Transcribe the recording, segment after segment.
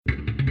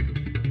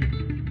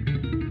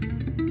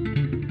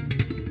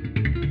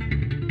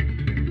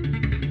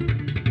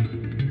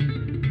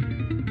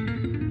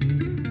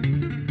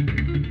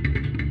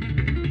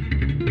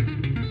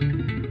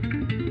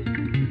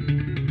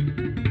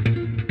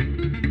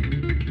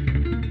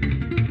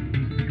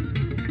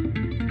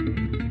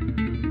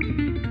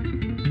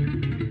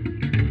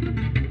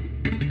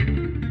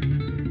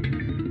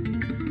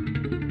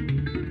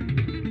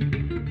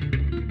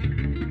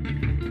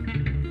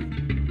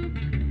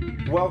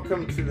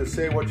Welcome to the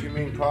Say What You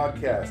Mean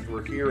podcast.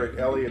 We're here at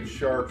Elliott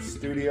Sharp's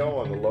studio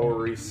on the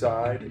Lower East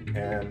Side,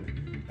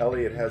 and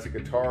Elliott has a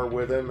guitar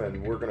with him,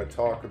 and we're going to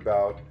talk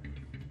about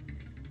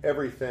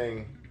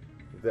everything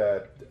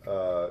that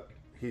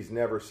he's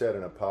never said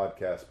in a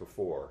podcast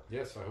before.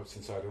 Yes, I hope,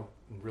 since I don't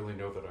really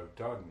know that I've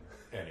done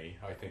any,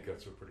 I think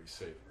that's a pretty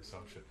safe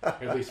assumption,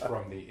 at least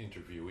from the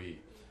interviewee.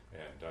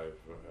 And I've,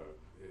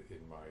 in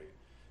my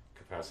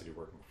capacity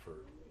working for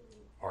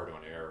Art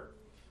on Air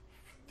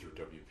through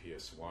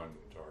WPS1,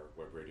 our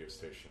web radio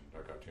station, I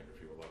got to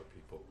interview a lot of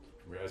people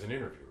as an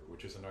interviewer,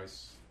 which is a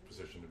nice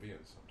position to be in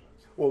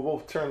sometimes. Well, we'll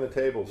turn the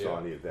tables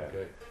on you then.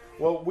 Okay.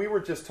 Well, we were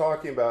just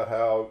talking about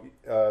how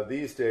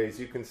these days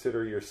you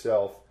consider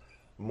yourself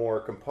more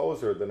a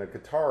composer than a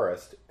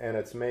guitarist, and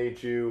it's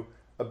made you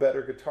a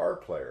better guitar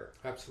player.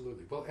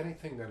 Absolutely. Well,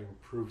 anything that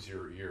improves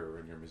your ear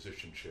and your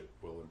musicianship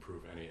will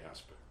improve any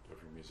aspect of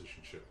your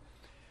musicianship.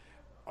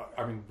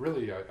 I mean,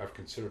 really, I've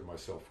considered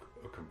myself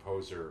a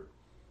composer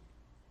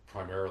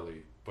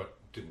primarily, but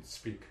didn't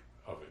speak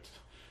of it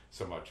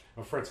so much.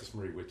 Francis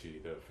Marie Whitty,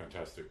 the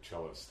fantastic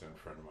cellist and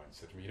friend of mine,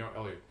 said to me,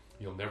 Elliott,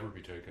 you'll never be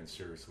taken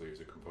seriously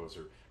as a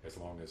composer as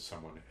long as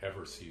someone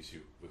ever sees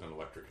you with an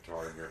electric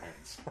guitar in your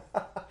hands.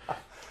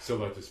 So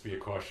let this be a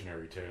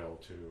cautionary tale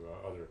to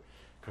other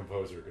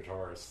composer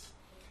guitarists.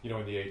 In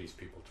the 80s,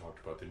 people talked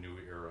about the new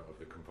era of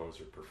the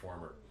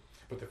composer-performer.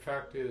 But the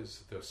fact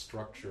is, the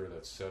structure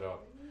that's set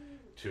up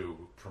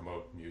to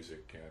promote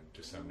music and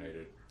disseminate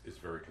it is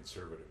very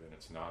conservative, and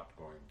it's not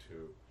going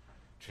to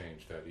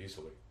change that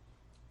easily.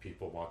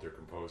 People want their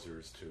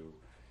composers to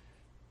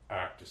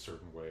act a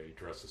certain way,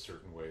 dress a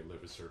certain way,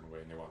 live a certain way,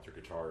 and they want their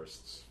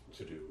guitarists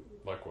to do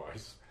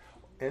likewise.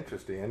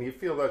 Interesting. And you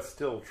feel that's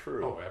still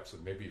true? Oh,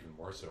 absolutely. Maybe even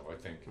more so. I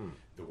think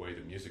the way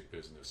the music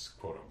business,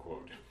 quote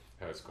unquote,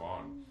 has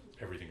gone,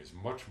 everything is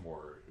much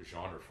more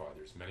genreified.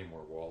 There's many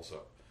more walls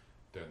up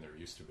than there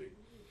used to be.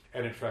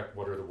 And in fact,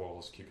 what are the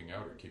walls keeping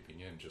out or keeping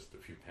in? Just a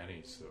few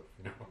pennies of,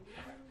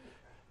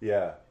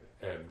 Yeah.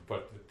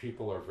 But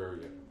people are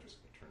very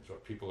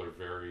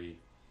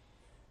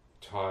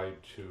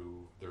tied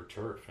to their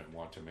turf and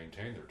want to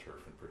maintain their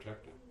turf and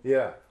protect it.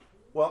 Yeah.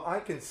 Well,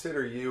 I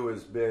consider you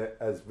as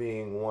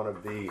being one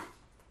of the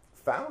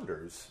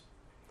founders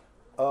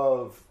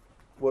of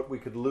what we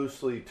could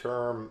loosely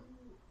term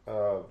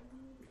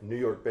New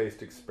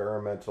York-based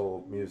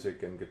experimental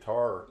music and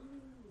guitar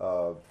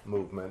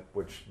movement,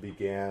 which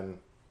began,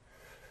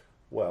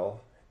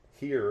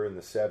 here in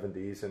the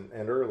 70s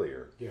and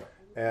earlier. Yeah.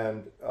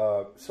 And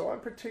so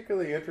I'm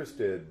particularly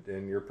interested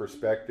in your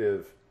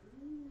perspective,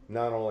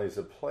 not only as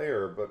a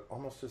player, but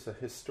almost as a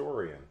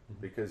historian,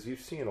 because you've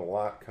seen a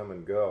lot come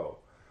and go.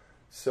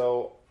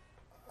 So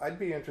I'd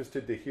be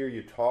interested to hear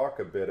you talk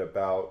a bit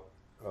about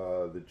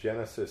the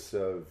genesis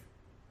of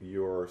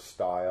your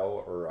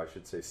style, or I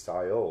should say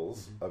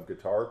styles, of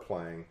guitar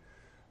playing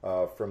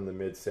from the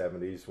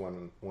mid-'70s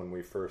when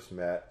we first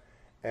met,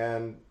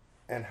 and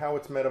how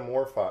it's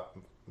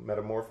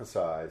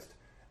metamorphosized,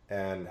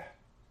 and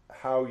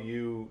how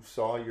you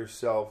saw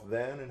yourself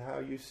then and how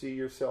you see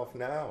yourself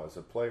now as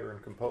a player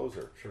and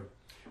composer. Sure.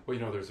 Well,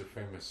 there's a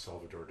famous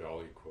Salvador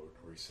Dali quote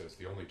where he says,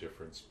 the only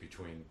difference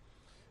between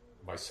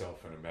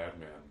myself and a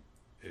madman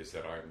is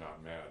that I am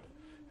not mad.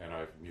 And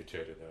I've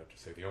mutated that to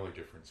say the only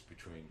difference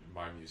between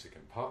my music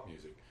and pop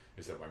music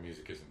is that my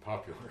music isn't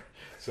popular.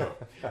 So,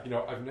 I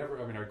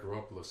grew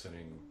up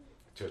listening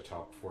to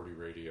top 40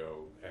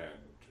 radio, and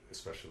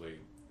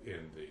especially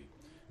in the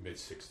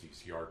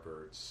mid-'60s,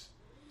 Yardbirds,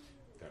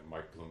 then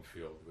Mike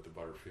Bloomfield with the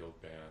Butterfield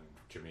Band,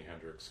 Jimi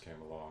Hendrix came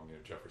along,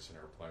 Jefferson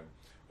Airplane.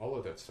 All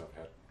of that stuff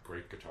had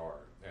great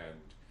guitar. And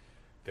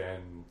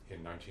then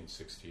in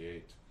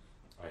 1968,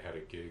 I had a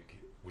gig,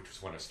 which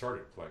was when I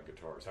started playing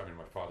guitars.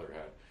 My father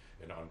had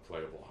an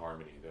unplayable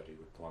harmony that he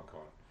would plunk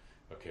on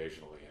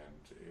occasionally,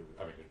 and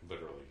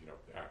literally,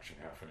 action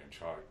half an inch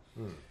high.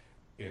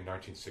 In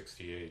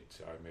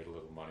 1968, I made a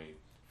little money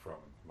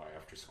from my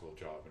after-school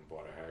job and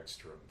bought a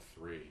Hagstrom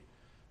 3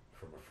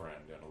 from a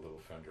friend and a little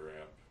Fender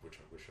amp, which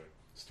I wish I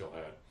still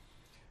had.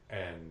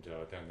 And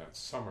then that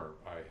summer,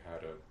 I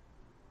had a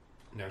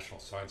National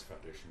Science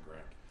Foundation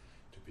grant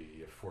to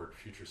be a Ford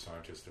Future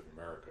Scientist of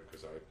America,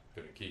 because I'd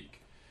been a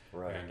geek.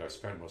 Right. And I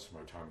spent most of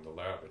my time in the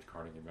lab at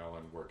Carnegie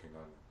Mellon working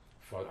on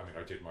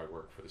I did my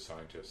work for the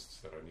scientists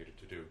that I needed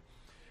to do,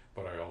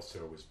 but I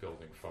also was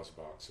building fuzz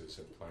boxes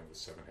and playing with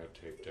 7-head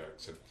tape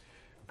decks, and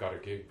got a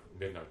gig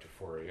midnight to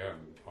 4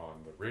 a.m.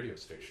 on the radio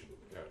station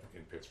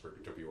in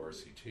Pittsburgh,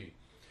 WRCT,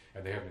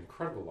 and they had an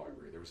incredible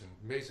library. There was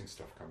amazing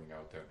stuff coming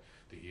out then.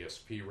 The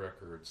ESP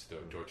records,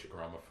 the Deutsche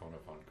Grammophon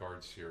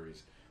Avant-Garde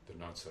series, the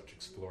Nonsuch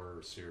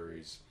Explorer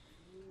series,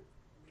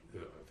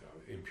 the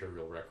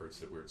Imperial records,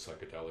 the weird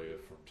psychedelia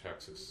from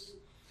Texas,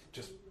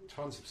 just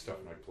tons of stuff,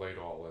 and I played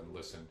all and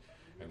listened,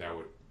 and that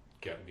would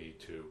get me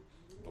to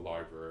the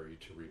library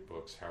to read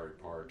books, Harry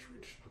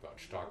Partridge, about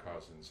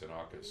Stockhausen,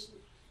 Xenakis.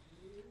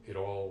 It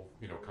all,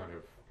 kind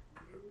of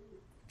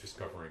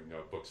discovering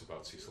books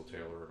about Cecil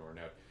Taylor and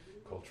Ornette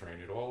Coltrane.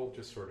 It all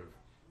just sort of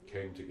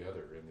came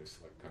together in this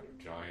kind of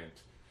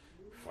giant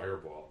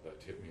fireball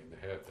that hit me in the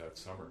head that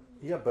summer.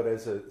 Yeah, but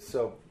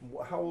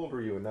how old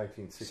were you in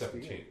 1968?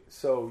 17.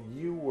 So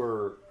you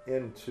were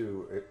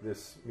into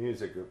this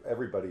music.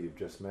 Everybody you've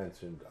just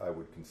mentioned, I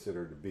would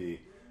consider to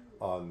be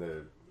on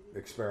the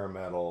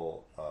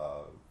experimental,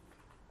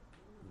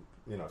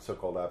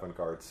 so-called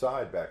avant-garde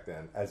side back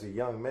then. As a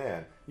young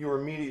man, you were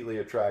immediately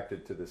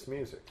attracted to this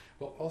music.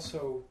 Well,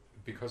 also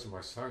because of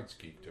my science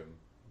geekdom,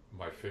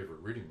 my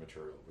favorite reading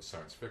material was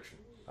science fiction.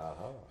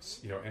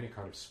 Any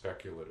kind of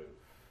speculative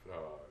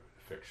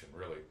fiction,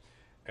 really.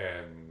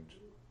 And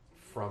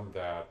from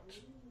that,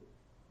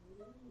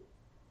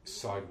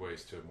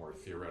 sideways to more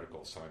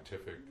theoretical,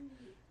 scientific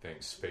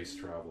things, space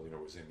travel,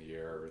 was in the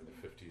air in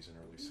the 50s and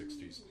early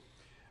 60s.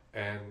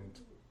 And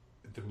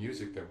the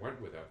music that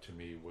went with that to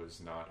me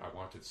was not, I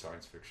wanted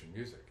science fiction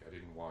music. I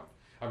didn't want,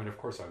 of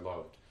course I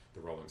loved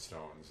the Rolling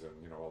Stones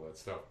and, all that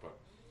stuff, but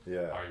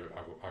yeah,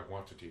 I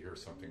wanted to hear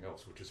something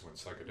else, which is when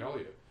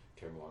psychedelia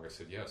came along. I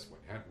said yes.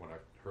 When I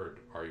heard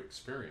Are You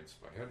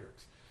Experienced by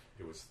Hendrix,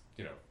 it was,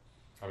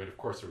 of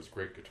course there was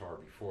great guitar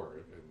before,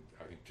 and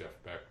I think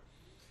Jeff Beck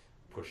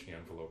pushed the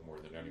envelope more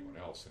than anyone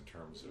else in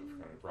terms of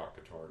kind of rock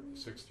guitar in the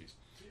 60s.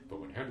 But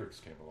when Hendrix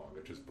came along,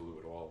 it just blew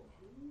it all up.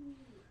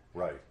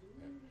 Right.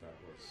 And that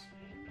was...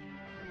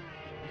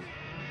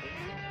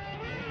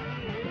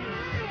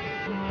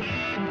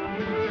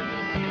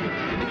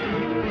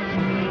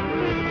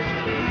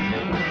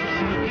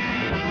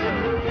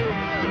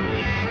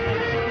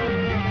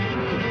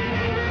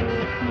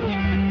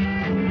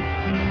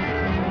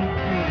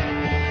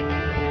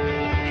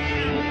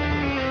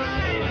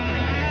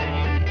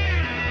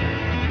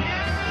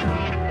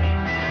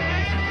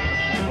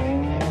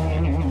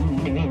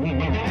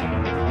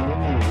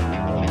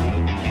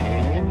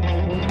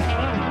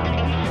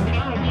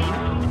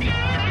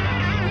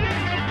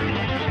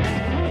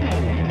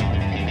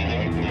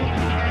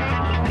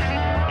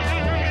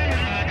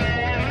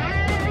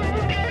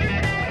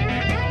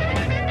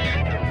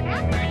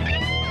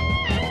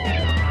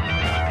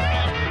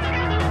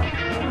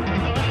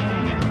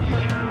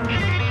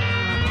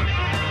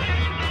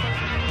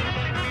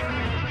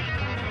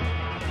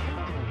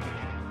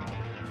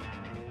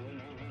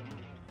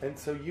 And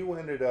so you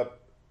ended up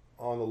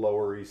on the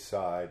Lower East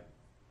Side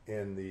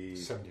in the...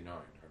 79, I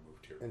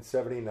moved here. In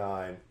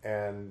 79,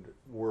 and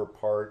were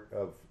part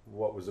of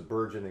what was a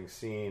burgeoning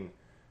scene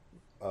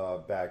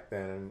back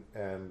then,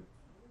 and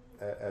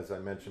as I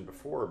mentioned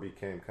before,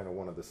 became kind of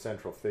one of the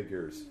central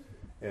figures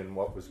in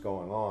what was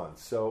going on.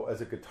 So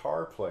as a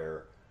guitar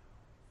player,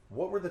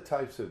 what were the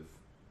types of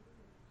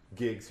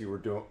gigs you were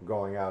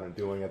going out and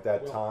doing at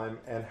that time,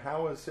 and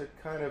how has it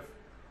kind of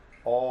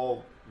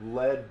all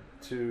led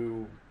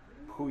to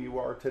who you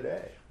are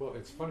today? Well,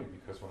 it's funny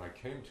because when I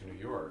came to New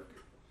York,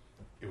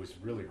 it was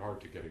really hard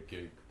to get a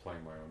gig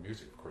playing my own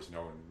music. Of course,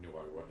 no one knew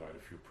I was. I had a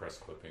few press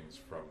clippings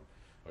from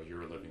a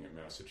year living in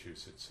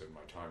Massachusetts and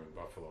my time in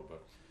Buffalo,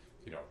 but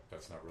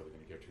that's not really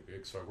going to get too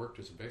big. So I worked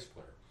as a bass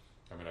player.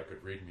 I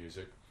could read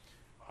music.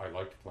 I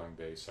liked playing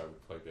bass. I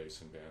would play bass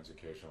in bands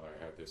occasionally.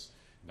 I had this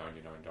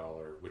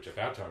 $99, which at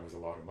that time was a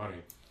lot of money,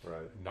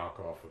 right,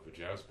 knockoff of a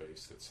jazz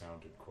bass that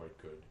sounded quite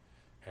good,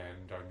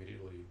 and I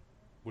immediately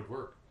would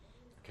work.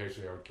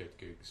 Occasionally I would get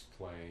gigs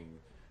playing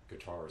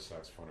guitar or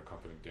saxophone,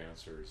 accompanying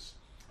dancers.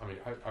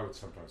 I would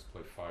sometimes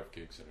play 5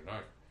 gigs in a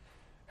night.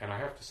 And I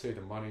have to say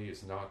the money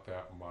is not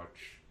that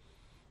much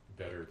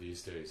better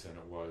these days than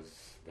it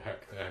was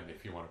back then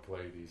if you want to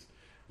play these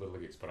little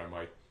gigs. But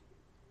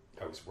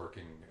I was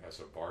working as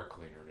a bar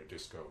cleaner in a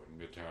disco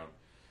in Midtown,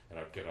 and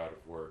I'd get out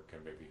of work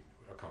and maybe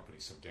accompany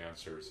some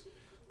dancers.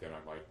 Then I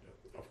might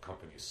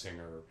accompany a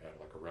singer at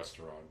like a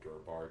restaurant or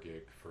a bar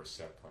gig for a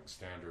set playing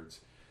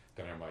standards.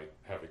 Then I might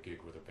have a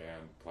gig with a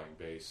band playing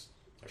bass,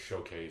 a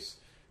showcase.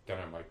 Then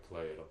I might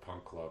play at a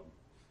punk club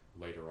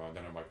later on.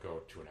 Then I might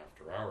go to an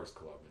after-hours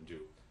club and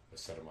do a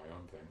set of my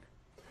own thing.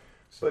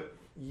 So, but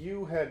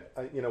you had,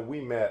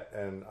 we met,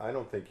 and I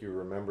don't think you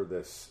remember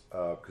this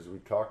because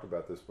we've talked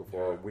about this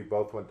before. Yeah. We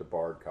both went to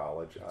Bard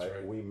College.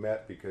 Right. We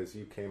met because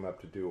you came up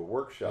to do a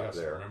workshop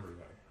there. Yes, I remember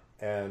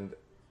that.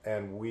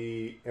 And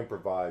we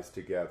improvised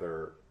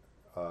together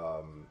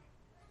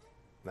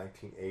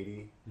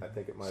 1980, I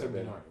think it might have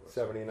been.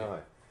 79. Yeah.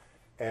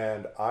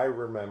 And I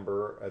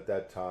remember at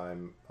that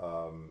time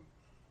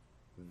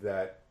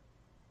that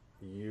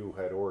you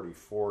had already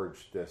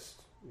forged this,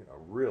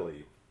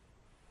 really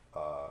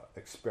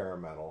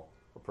experimental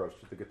approach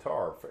to the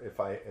guitar. If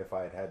I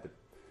had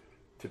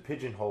to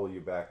pigeonhole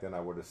you back then, I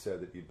would have said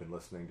that you'd been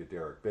listening to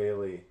Derek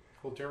Bailey.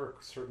 Well,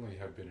 Derek certainly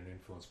had been an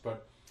influence,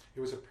 but it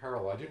was a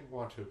parallel. I didn't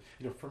want to,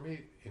 for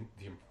me,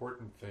 the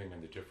important thing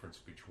and the difference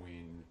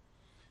between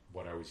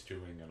what I was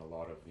doing and a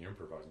lot of the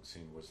improvising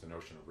scene was the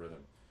notion of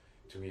rhythm.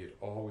 To me, it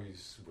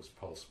always was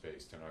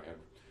pulse-based, and I had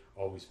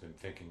always been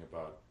thinking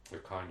about a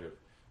kind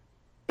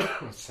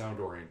of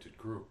sound-oriented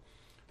group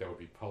that would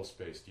be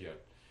pulse-based,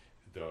 yet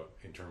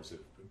in terms of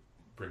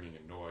bringing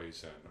in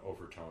noise and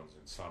overtones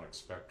and sonic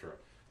spectra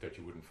that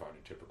you wouldn't find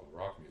in typical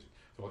rock music.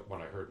 So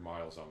when I heard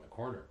Miles on the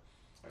Corner,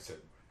 I said,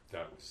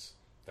 that's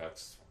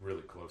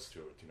really close to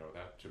it.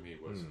 That to me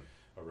was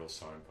a real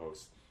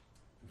signpost.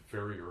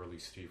 very early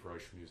Steve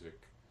Reich music.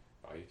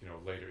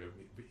 Later,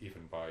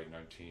 even by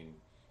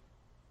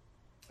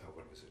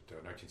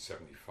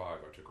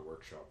 1975, I took a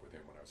workshop with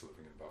him when I was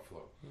living in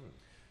Buffalo.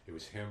 It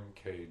was him,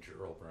 Cage,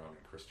 Earl Brown,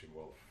 and Christian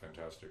Wolff.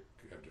 Fantastic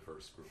and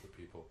diverse group of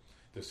people.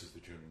 This is the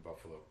June in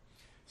Buffalo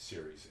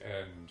series.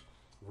 And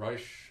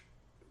Reich,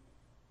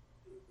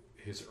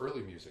 his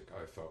early music,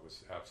 I thought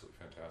was absolutely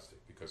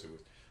fantastic because it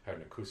had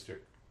an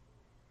acoustic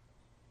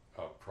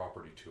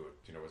property to it.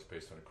 It was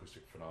based on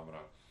acoustic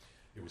phenomena.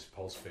 It was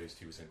pulse-based.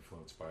 He was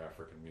influenced by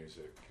African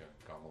music and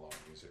gamelan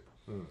music.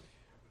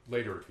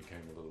 Later, it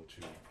became a little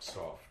too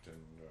soft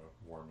and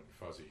warm and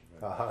fuzzy.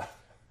 But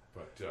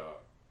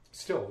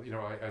still,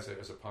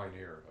 as a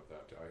pioneer of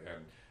that,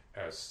 and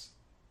as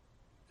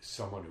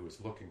someone who was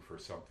looking for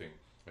something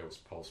that was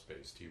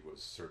pulse-based, he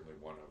was certainly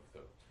one of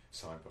the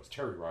signposts.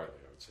 Terry Riley,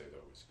 I would say,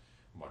 though, was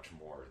much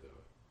more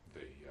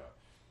the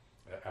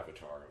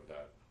avatar of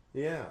that.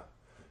 Yeah.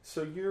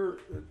 So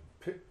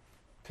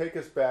take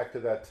us back to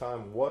that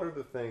time. What are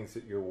the things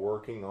that you're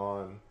working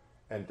on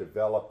and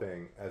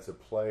developing as a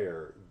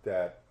player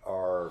that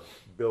are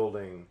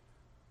building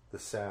the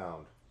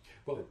sound?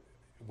 Well,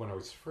 when I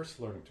was first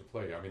learning to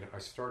play, I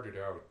started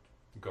out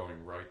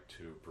going right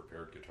to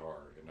prepared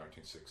guitar in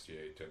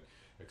 1968 and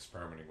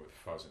experimenting with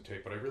fuzz and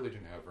tape, but I really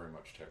didn't have very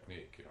much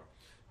technique.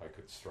 I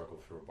could struggle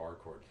through a bar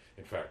chord.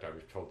 In fact,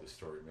 I've told this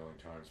story a million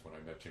times when I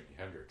met Jimi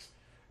Hendrix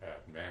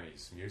at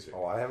Manny's Music.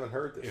 Oh, I haven't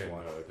heard this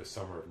one. In the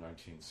summer of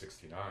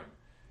 1969.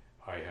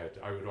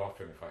 I would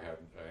often, if I had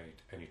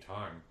any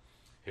time,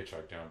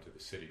 hitchhike down to the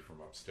city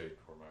from upstate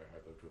where I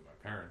lived with my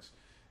parents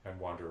and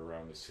wander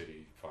around the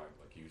city, find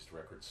like used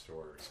record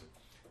stores and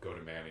go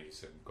to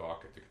Manny's and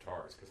gawk at the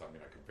guitars because I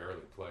could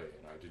barely play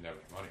and I didn't have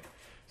any money.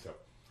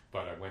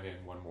 But I went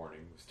in one morning,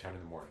 it was 10 in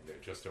the morning, they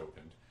had just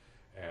opened,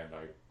 and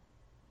I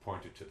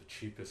pointed to the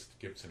cheapest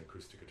Gibson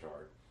acoustic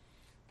guitar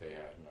they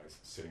had, and I was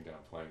sitting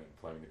down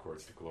playing the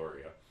chords to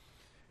Gloria,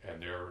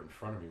 and there in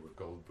front of me were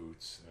gold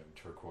boots and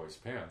turquoise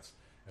pants,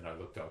 and I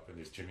looked up and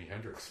there's Jimi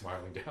Hendrix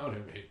smiling down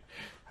at me,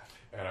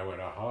 and I went,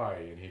 "Hi,"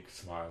 and he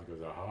smiled and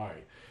goes,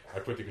 "Hi." I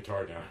put the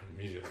guitar down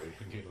immediately,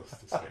 needless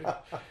to say,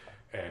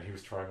 and he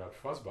was trying out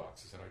fuzz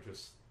boxes, and I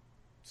just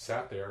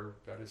sat there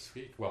at his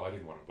feet. Well, I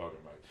didn't want to bug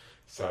him. I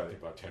sat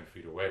about 10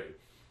 feet away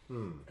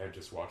and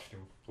just watched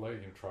him play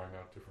and trying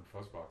out different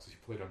fuzz boxes. He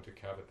played on Dick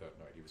Cavett that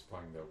night. He was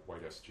playing the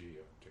White SG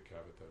on Dick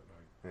Cavett that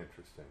night.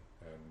 Interesting.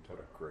 And what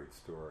a great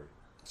story.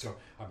 So,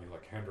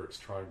 like Hendrix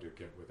trying to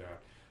get with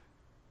that.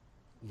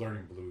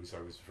 Learning blues,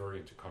 I was very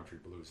into country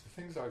blues. The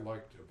things I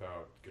liked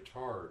about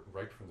guitar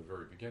right from the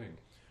very beginning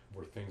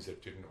were things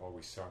that didn't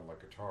always sound like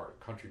guitar.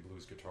 Country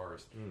blues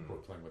guitarists who were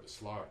playing with a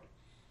slide.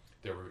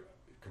 They were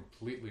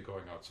completely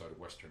going outside of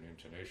Western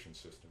intonation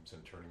systems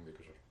and turning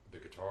the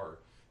guitar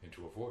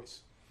into a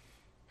voice.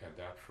 And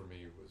that, for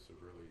me, was a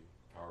really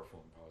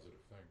powerful and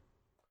positive thing.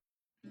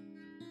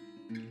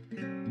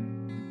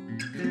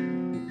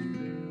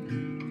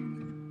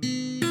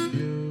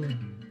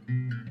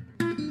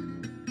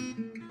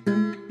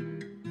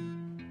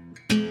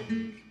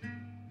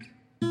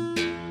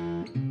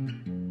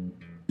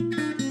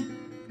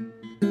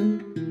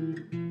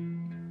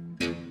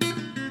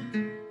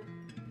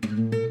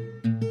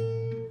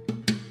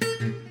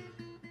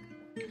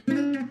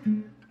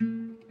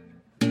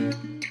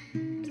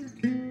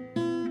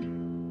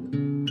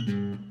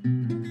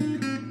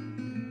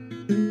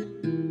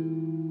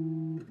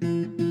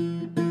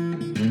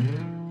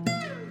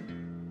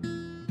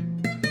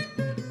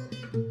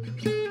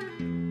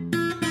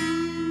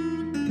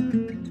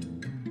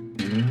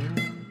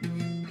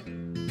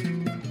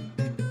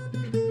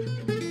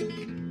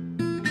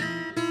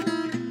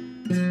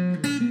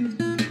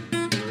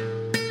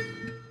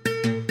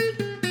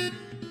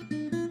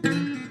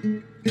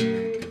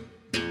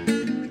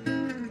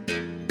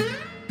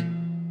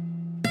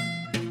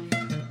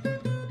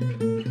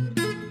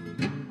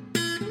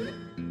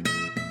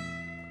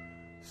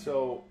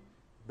 So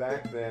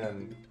back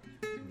then,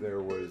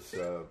 there was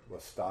a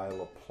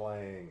style of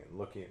playing and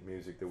looking at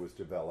music that was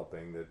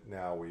developing that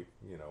now we've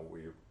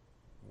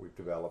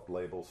developed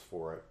labels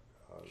for it,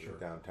 Sure. the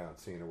downtown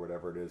scene or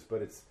whatever it is.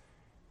 But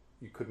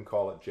you couldn't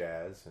call it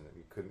jazz and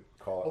you couldn't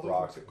call it Although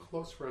rock. there was a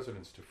close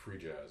resonance to free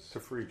jazz.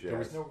 There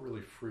was no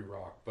really free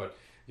rock, but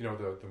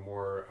the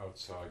more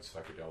outside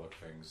psychedelic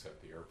things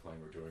that the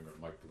Airplane were doing, or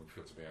Mike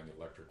Bloomfield's band, the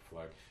Electric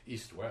Flag,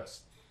 East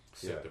West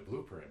set the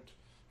blueprint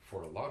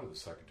for a lot of the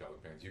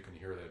psychedelic bands. You can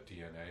hear that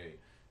DNA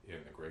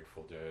in the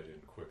Grateful Dead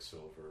and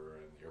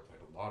Quicksilver and the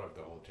Airplane. A lot of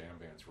the whole jam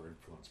bands were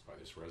influenced by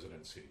this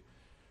residency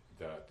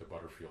that the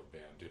Butterfield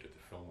band did at the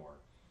Fillmore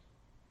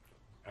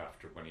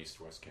when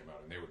East West came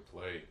out, and they would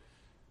play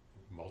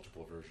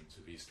multiple versions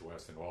of East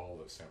West, and all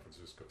the San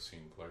Francisco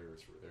scene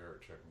players were there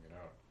checking it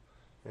out.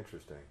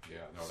 Interesting.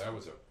 Yeah, no, that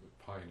was a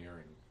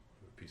pioneering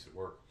piece of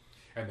work.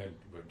 And then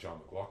when John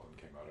McLaughlin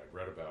came out, I'd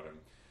read about him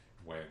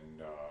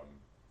when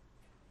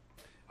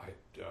I'd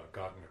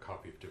gotten a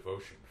copy of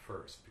Devotion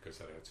first, because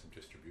that had some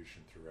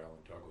distribution through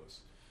Alan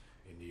Douglas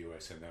in the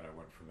U.S., and then I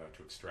went from that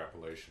to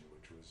Extrapolation,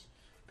 which was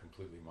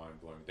completely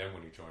mind-blowing. Then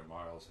when he joined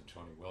Miles and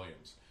Tony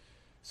Williams,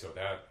 So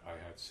that I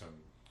had some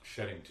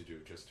shedding to do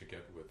just to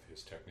get with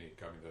his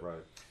technique. I mean,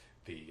 Right.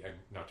 and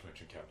not to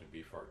mention Captain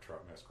Beefheart,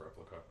 Trout Mask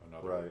replica,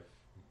 another Right.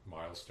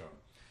 milestone.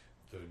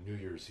 The New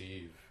Year's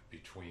Eve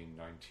between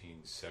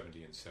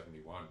 1970 and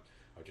 71,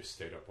 I just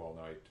stayed up all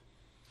night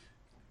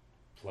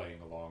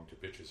playing along to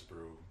Bitches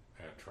Brew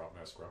and Trout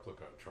Mask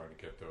replica, trying to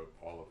get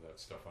all of that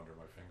stuff under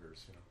my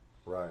fingers.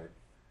 Right.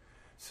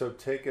 So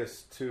take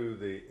us to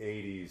the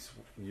 80s.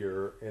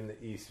 You're in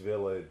the East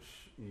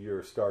Village.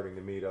 You're starting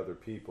to meet other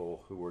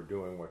people who are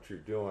doing what you're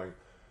doing.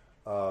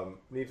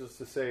 Needless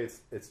to say,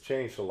 it's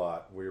changed a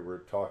lot. We were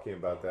talking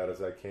about that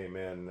as I came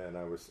in, and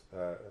I was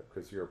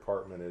because your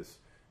apartment is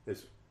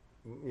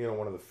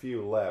one of the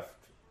few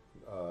left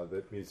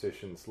that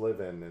musicians live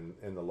in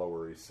the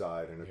Lower East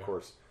Side, and of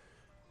course,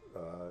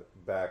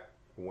 back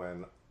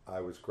when I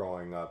was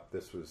growing up,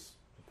 this was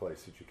the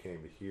place that you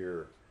came to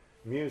hear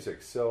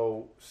music.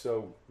 So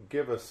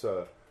give us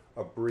a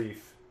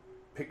brief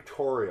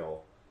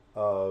pictorial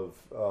of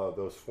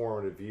those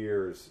formative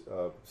years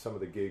of some of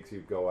the gigs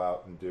you'd go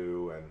out and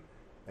do,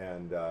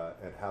 and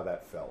how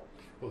that felt.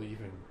 Well,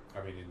 even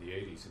in the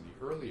 80s, in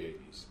the early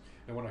 80s,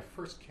 and when I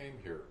first came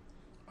here,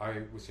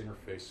 I was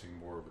interfacing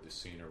more with the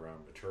scene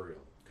around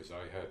material, because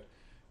I had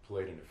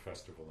played in a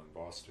festival in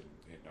Boston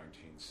in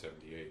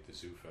 1978, the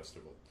Zoo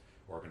Festival,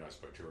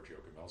 organized by Giorgio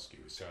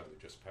Gamelski, who sadly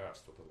just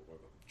passed a little while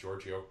ago.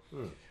 Giorgio,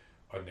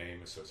 a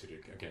name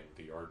associated, again, with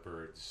the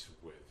Yardbirds,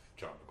 with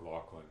John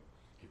McLaughlin.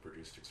 He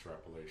produced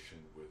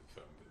Extrapolation with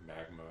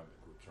Magma and the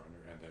Group's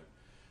Runner, and then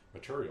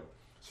Material.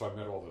 So I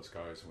met all those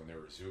guys when they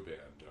were a Zoo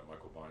band,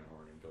 Michael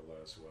Beinhorn and Bill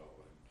Laswell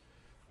and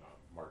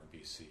Martin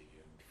B.C.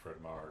 and Fred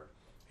Maher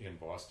in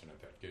Boston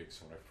at that gig.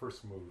 So when I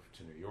first moved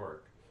to New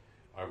York,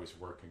 I was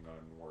working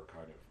on more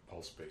kind of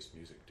pulse-based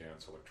music,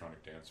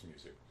 electronic dance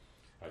music.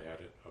 I had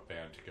a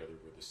band together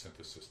with a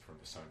synthesist from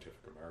the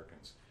Scientific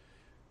Americans,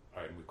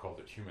 and we called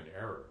it Human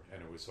Error,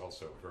 and it was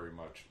also very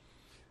much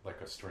like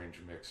a strange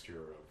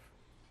mixture of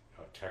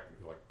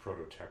like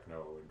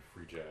proto-techno and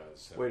free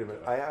jazz. And, wait a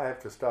minute, I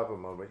have to stop a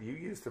moment. You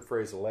used the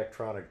phrase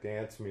electronic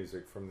dance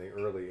music from the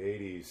early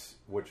 80s,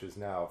 which is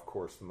now, of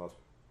course, the most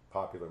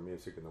popular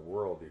music in the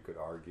world, you could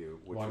argue.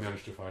 Which I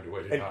managed to find a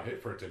way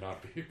for it to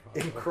not be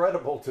popular.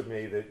 Incredible to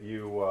me that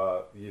you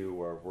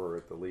were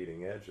at the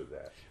leading edge of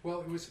that.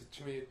 Well, it was,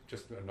 to me,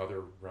 just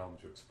another realm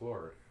to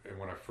explore. And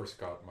when I first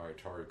got my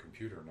Atari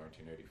computer in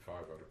 1985,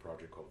 I had a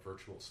project called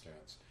Virtual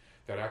Stance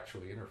that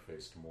actually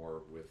interfaced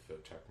more with the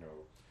techno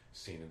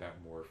scene, and that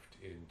morphed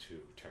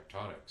into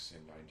Tectonics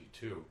in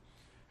 92.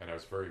 And I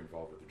was very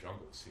involved with the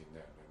jungle scene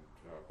then, and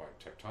my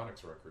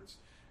Tectonics records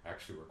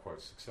actually were quite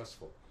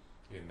successful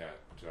in that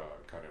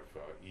kind of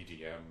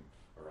EDM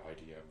or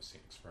IDM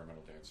scene,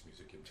 experimental dance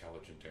music,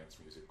 intelligent dance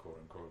music, quote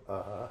unquote.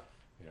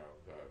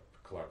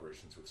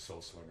 Collaborations with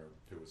Soul Slinger,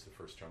 who was the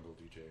first jungle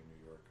DJ in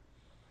New York.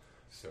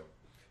 So,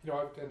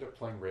 I would end up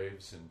playing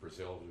raves in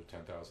Brazil to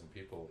 10,000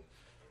 people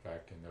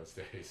back in those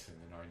days in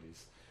the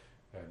 90s.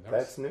 And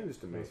that's news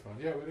to me. Was fun.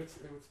 Yeah, but it's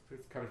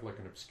kind of like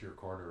an obscure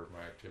corner of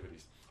my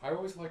activities. I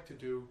always like to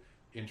do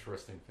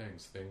interesting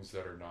things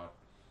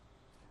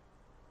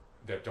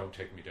that don't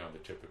take me down the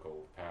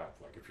typical path.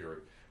 Like if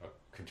you're a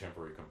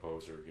contemporary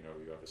composer, you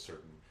have a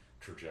certain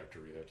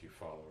trajectory that you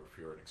follow. Or if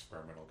you're an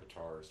experimental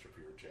guitarist, or if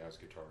you're a jazz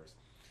guitarist,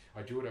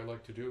 I do what I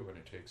like to do, and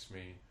it takes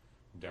me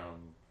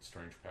down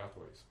strange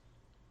pathways.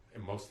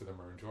 And most of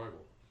them are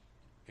enjoyable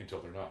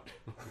until they're not,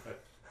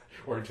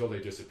 or until they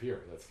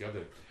disappear. That's the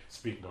other.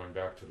 Going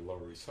back to the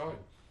Lower East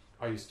Side,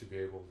 I used to be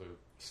able to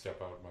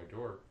step out my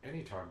door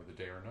any time of the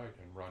day or night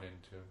and run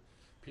into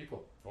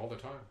people all the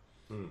time.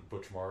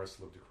 Butch Morris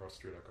lived across the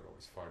street. I could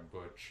always find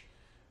Butch.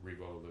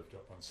 Rebo lived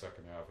up on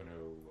 2nd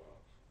Avenue.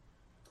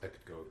 I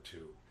could go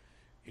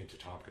into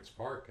Tompkins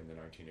Park in the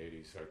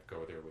 1980s. I'd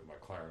go there with my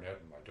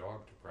clarinet and my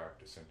dog to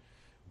practice and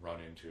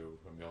run into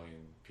a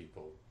million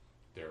people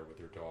there with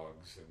their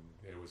dogs.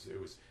 And it was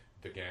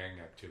the gang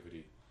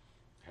activity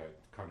had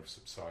kind of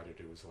subsided.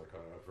 It was like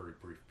a very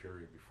brief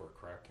period before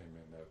crack came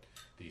in, that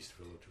the East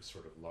Village was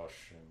sort of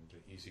lush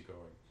and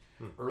easygoing.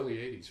 Early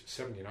 80s,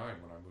 79,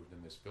 when I moved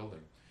in this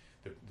building,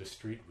 the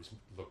street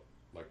looked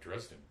like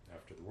Dresden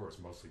after the war. It was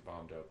mostly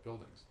bombed out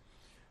buildings.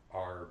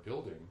 Our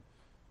building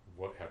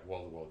had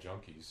wall-to-wall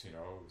junkies, it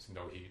was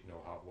no heat, no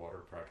hot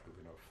water,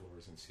 practically no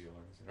floors and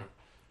ceilings,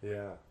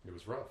 Yeah. It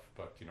was rough,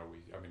 but,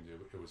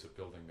 it was a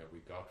building that we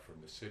got from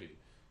the city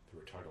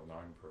through a Title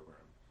IX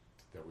program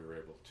that we were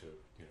able to,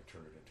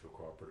 turn it into a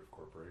cooperative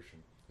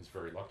corporation. It's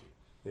very lucky.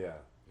 Yeah.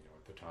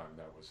 At the time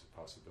that was a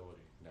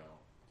possibility. Now,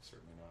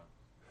 certainly not.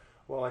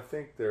 Well, I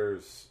think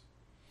there's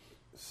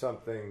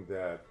something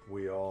that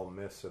we all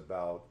miss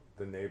about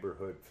the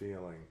neighborhood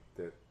feeling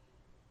that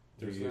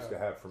you used to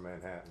have for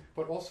Manhattan.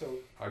 But also,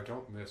 I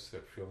don't miss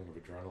that feeling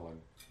of adrenaline,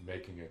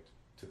 making it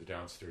to the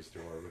downstairs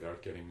door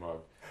without getting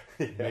mugged,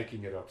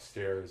 making it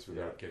upstairs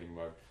without getting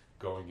mugged,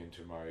 going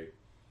into my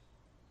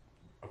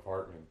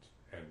apartment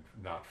and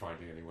not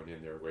finding anyone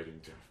in there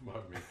waiting to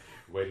mug me,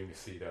 waiting to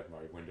see that my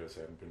windows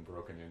hadn't been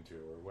broken into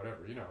or whatever.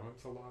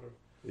 It's a lot of...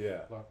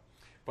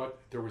 But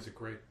there was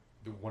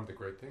one of the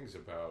great things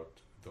about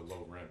the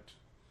low rent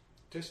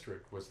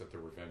district was that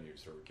there were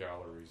venues, there were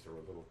galleries, there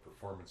were little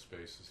performance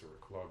spaces, there were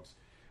clubs.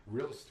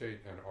 Real estate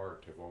and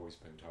art have always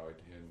been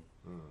tied in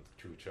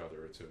to each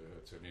other. It's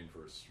an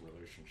inverse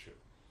relationship.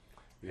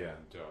 Yeah.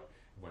 And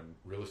when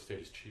real estate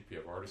is cheap, you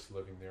have artists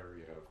living there,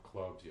 you have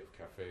clubs, you have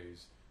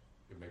cafes.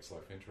 It makes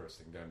life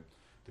interesting. Then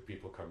the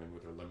people come in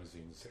with their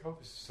limousines and say, "Oh,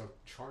 this is so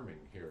charming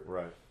here."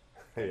 Right.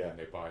 And Yeah. then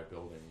they buy a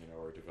building,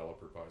 or a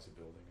developer buys a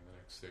building, and the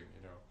next thing,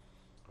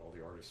 all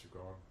the artists are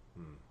gone.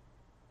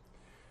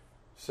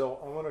 So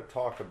I want to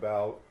talk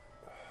about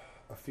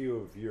a few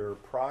of your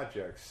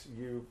projects.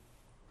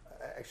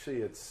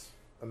 Actually, it's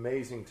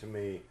amazing to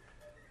me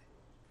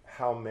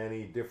how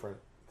many different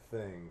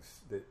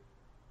things that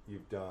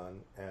you've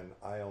done, and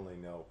I only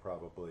know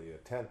probably a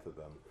tenth of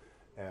them.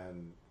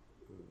 And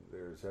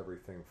there's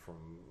everything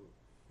from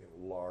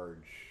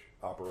large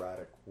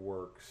operatic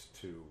works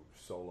to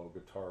solo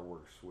guitar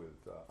works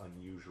with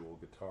unusual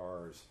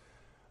guitars,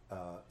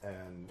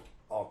 and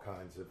all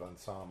kinds of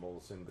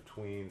ensembles in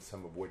between,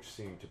 some of which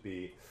seem to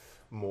be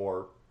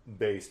more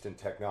based in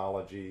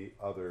technology,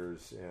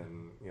 others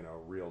in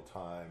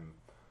real-time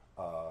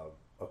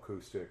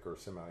acoustic or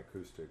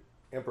semi-acoustic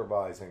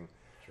improvising.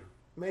 Sure.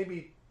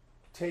 Maybe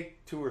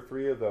take two or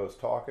three of those,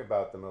 talk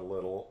about them a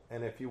little,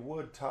 and if you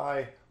would,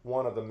 tie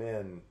one of them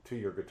in to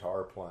your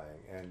guitar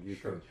playing, and you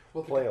Sure.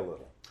 can play a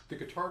little. The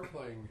guitar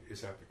playing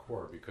is at the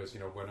core because,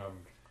 when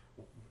I'm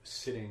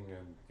sitting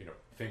and,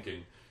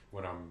 thinking,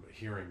 when I'm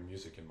hearing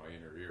music in my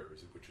inner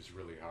ears, which is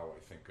really how I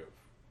think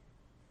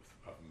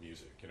of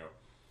music,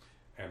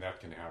 and that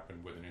can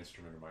happen with an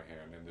instrument in my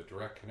hand, and the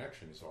direct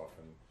connection is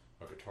often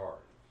a guitar.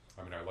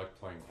 I mean, I like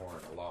playing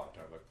horn a lot.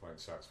 I like playing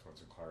saxophones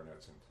and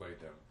clarinets and played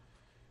them,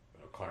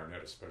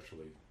 clarinet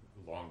especially,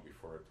 long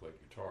before I played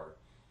guitar.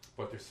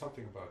 But there's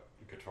something about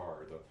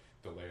guitar,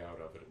 the layout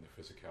of it and the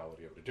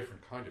physicality of it, a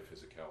different kind of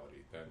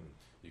physicality than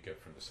you get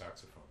from the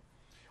saxophone.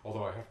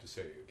 Although I have to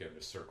say, again,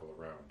 to circle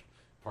around,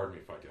 pardon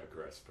me if I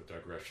digress, but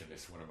digression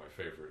is one of my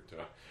favorite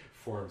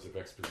forms of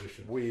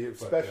exposition. We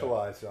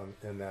specialize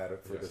in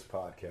that for this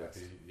podcast.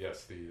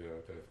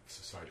 The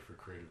Society for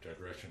Creative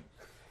Digression.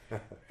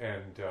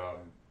 And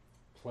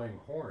playing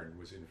horn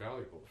was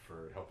invaluable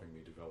for helping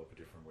me develop a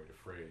different way to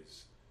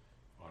phrase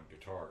on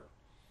guitar.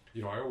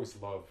 I always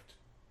loved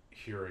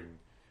hearing,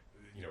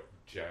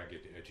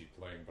 jagged, edgy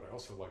playing, but I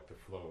also liked the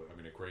flow. I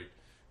mean, a great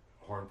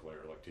horn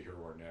player like Tahir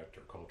Ornette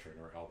or Coltrane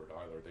or Albert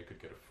Ayler, they could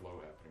get a flow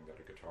happening that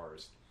a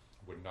guitarist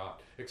would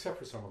not, except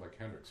for someone like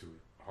Hendrix, who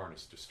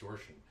harnessed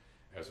distortion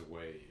as a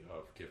way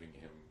of giving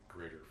him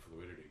greater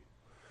fluidity.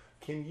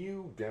 Can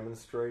you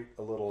demonstrate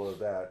a little of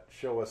that?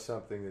 Show us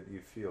something that you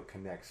feel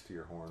connects to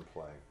your horn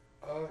playing.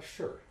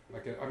 Sure.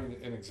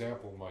 An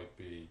example might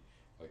be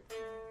like.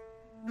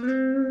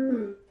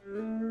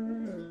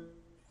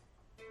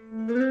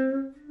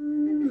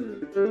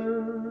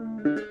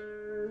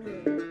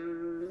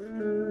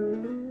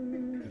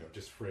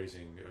 Just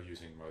phrasing,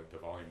 using the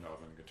volume knob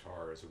on the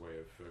guitar as a way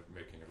of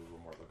making it a little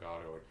more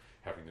legato and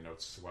having the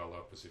notes swell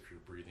up as if you're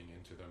breathing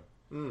into them.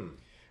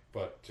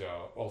 But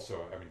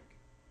also,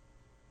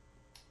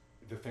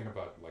 the thing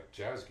about like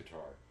jazz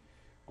guitar,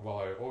 while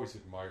I always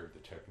admired the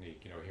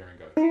technique, hearing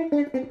that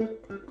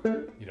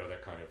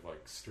kind of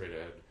like straight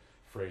ahead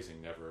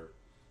phrasing never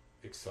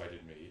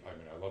excited me.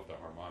 I love the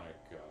harmonic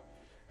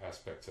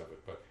aspects of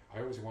it, but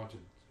I always wanted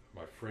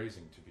my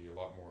phrasing to be a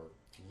lot more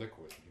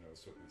liquid,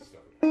 so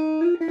stuff.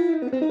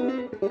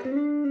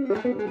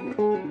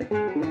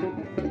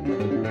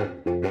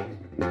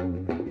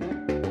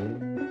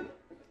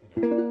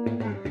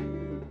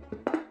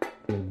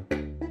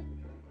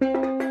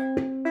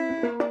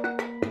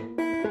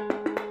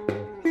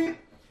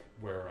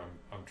 Where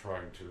I'm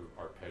trying to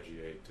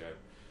arpeggiate and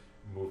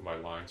move my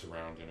lines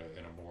around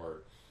in a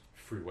more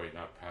freeway,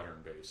 not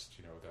pattern based,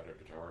 that a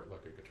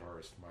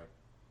guitarist might.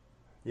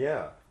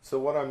 Yeah. So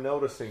what I'm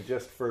noticing,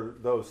 just for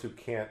those who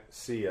can't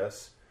see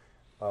us,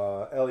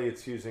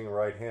 Elliott's using a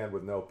right hand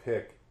with no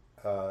pick,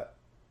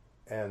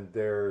 and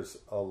there's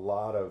a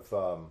lot of,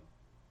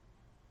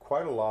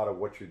 quite a lot of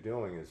what you're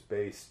doing is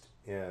based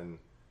in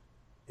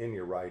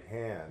your right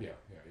hand, Yeah.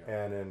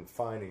 and in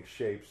finding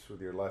shapes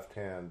with your left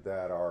hand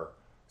that are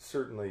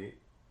certainly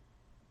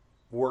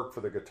work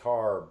for the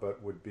guitar,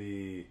 but would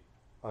be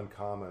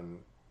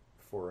uncommon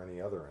for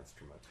any other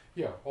instrument.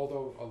 Yeah,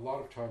 although a lot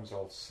of times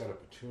I'll set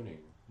up a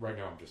tuning. Right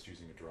now I'm just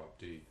using a drop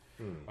D.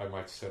 I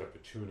might set up a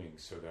tuning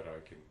so that I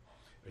can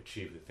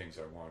achieve the things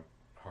I want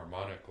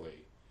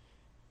harmonically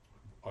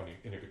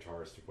in a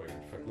guitaristic way.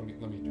 In fact, let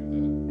me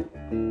do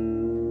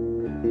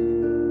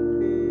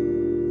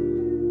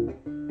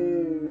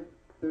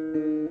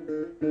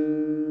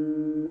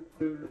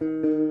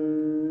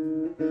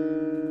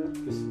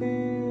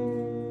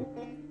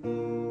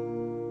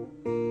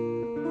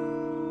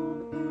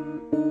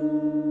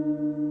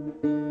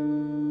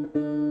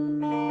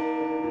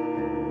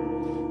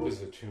This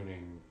is a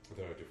tuning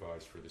that I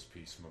devised for this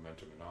piece,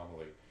 Momentum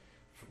Anomaly.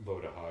 Low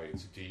to high,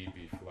 it's D,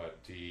 B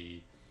flat,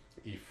 D,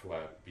 E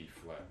flat, B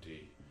flat,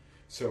 D.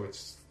 So it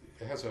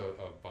has a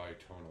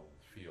bitonal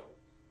feel.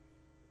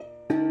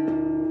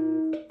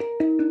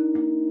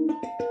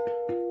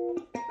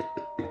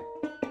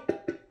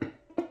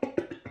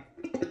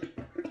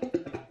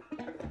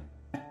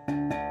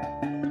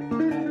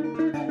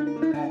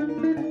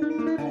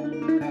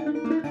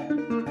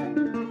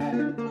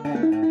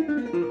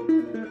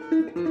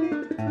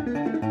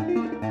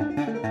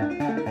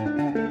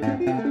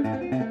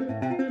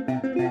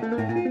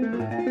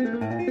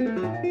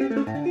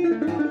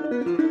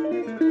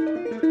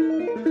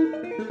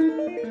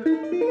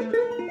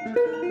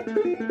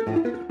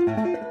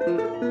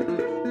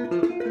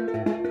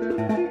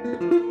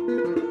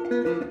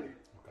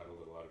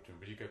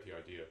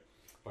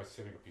 By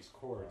setting up these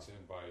chords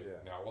and by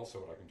now also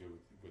what I can do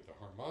with the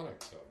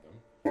harmonics of them.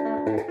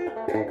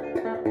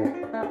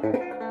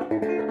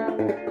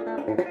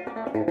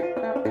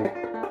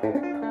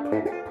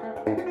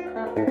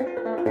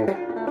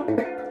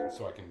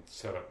 So I can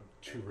set up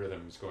two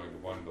rhythms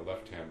going, one the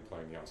left hand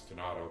playing the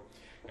ostinato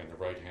and the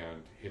right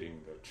hand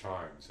hitting the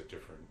chimes at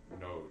different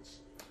nodes.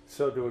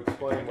 So to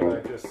explain what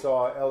I just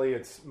saw,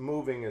 Elliott's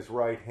moving his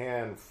right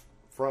hand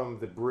from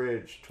the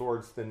bridge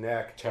towards the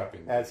neck,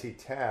 tapping as he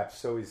taps,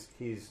 so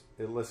he's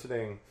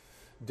eliciting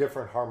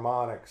different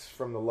harmonics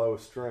from the low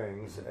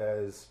strings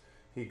as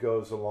he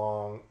goes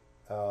along,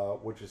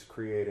 which is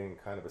creating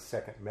kind of a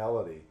second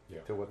melody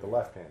to what the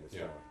left hand is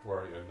doing.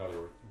 Or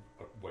another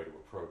way to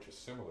approach a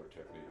similar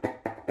technique.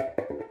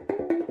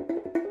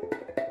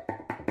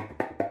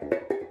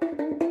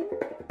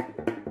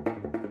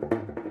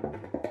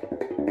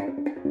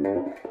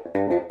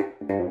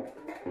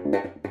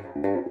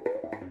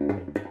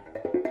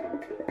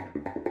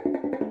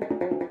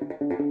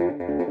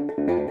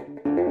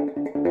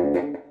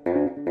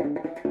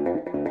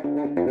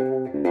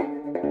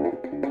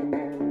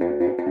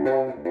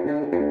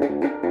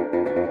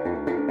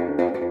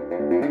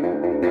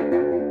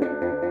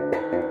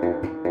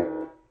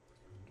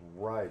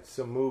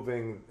 So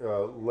moving,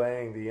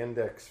 laying the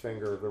index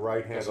finger of the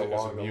right hand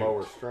along the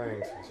lower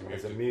strings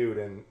as a mute,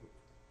 and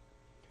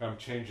I'm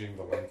changing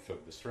the length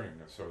of the string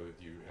so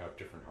that you have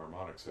different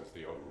harmonics as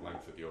the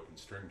length of the open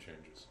string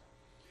changes.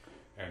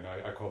 And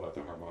I call that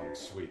the harmonic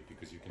suite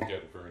because you can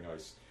get a very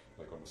nice,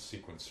 like on the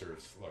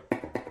sequencers, like.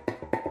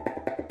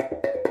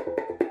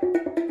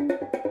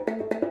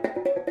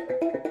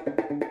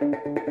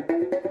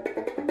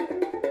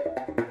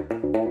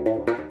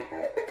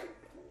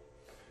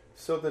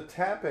 So the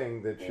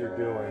tapping that you're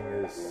doing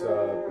is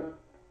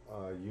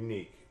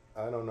unique.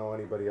 I don't know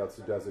anybody else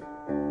who does it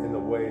in the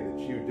way that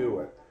you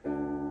do it.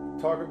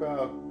 Talk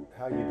about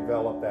how you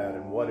develop that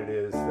and what it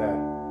is that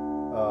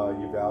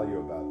you value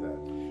about that.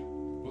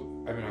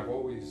 Well, I mean, I've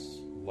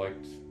always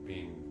liked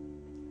being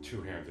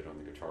two-handed on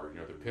the guitar. You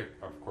know, the pick,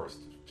 of course,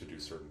 to do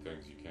certain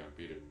things, you can't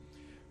beat it.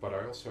 But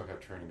I also had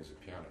training as a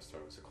pianist. I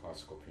was a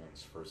classical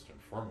pianist first and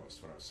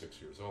foremost when I was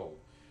 6 years old.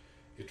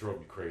 It drove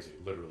me crazy.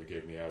 It literally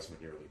gave me asthma,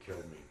 nearly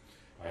killed me.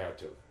 I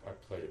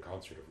played a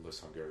concert of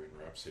Liszt's Hungarian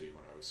Rhapsody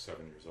when I was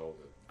 7 years old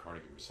at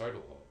Carnegie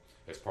Recital Hall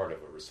as part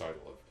of a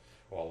recital of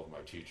all of my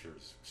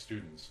teachers'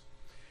 students.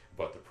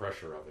 But the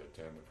pressure of it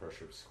and the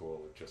pressure of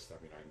school, I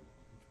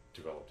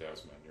developed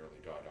asthma and nearly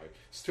died. I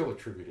still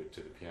attribute it to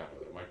the piano.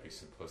 That might be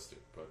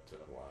simplistic, but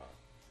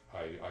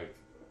I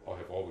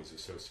have always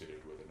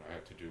associated with it, and I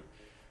had to do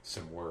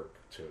some work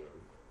to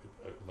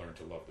learn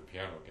to love the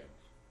piano again.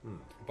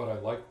 But I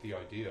liked the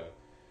idea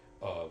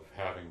of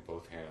having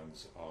both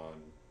hands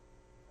on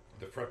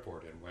the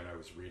fretboard, and when I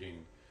was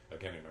reading,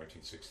 again in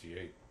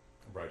 1968,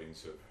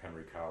 writings of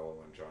Henry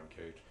Cowell and John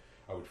Cage,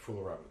 I would fool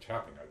around with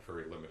tapping. I had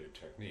very limited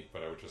technique,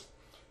 but I would just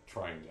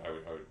I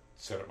would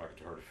set up my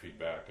guitar to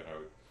feedback, and I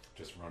would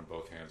just run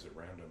both hands at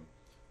random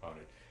on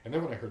it. And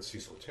then when I heard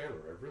Cecil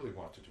Taylor, I really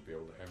wanted to be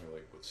able to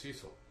emulate what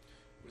Cecil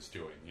was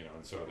doing, you know,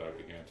 and so that I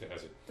began to,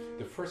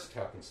 the first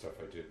tapping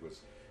stuff I did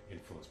was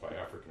influenced by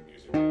African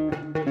music.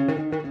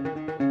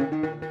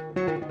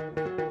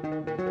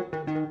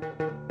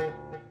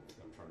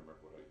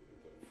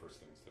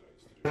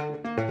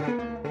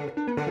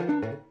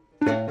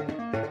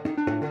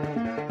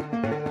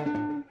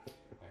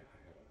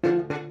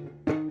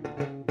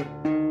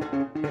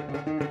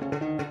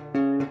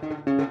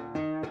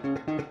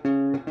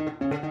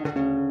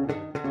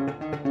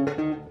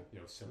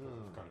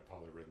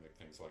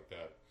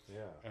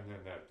 And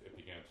then that it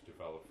began to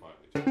develop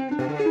finally. And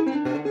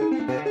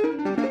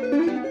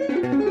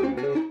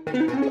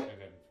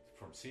then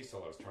from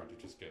Cecil I was trying to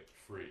just get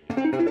free.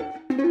 Moving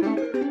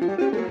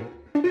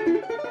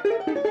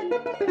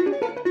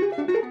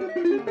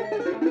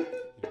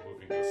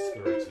those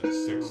thirds and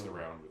sixths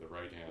around with the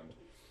right hand.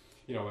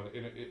 You know, and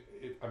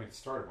it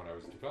started when I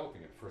was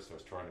developing it. First I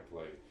was trying to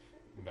play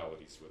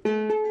melodies with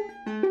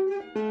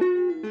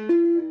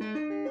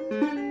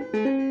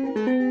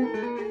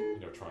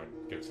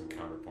some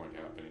counterpoint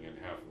happening and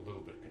have a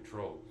little bit of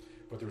control.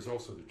 But there's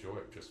also the joy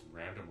of just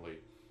randomly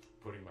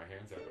putting my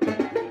hands out and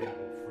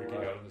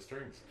freaking out on the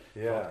strings.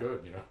 Felt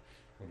good, you know,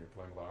 when you're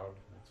playing loud.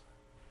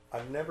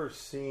 I've never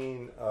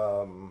seen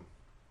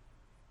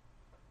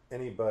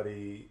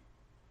anybody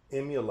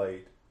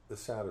emulate the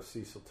sound of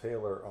Cecil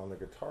Taylor on the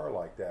guitar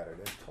like that. And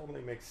it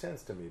totally makes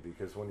sense to me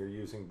because when you're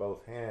using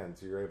both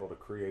hands, you're able to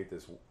create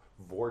this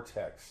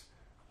vortex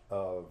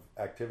of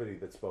activity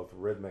that's both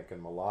rhythmic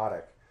and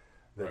melodic.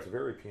 that's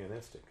very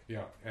pianistic.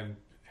 Yeah, and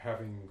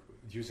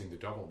using the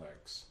double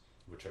necks,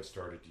 which I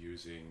started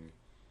using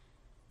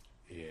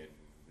in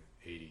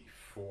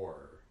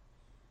 84.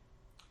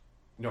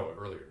 No,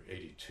 earlier,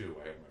 82,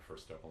 I had my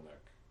first double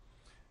neck.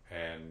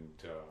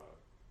 And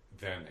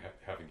then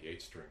having the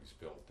 8 strings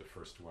built, the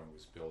first one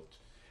was built,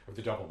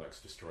 the double necks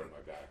destroyed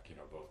my back,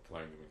 both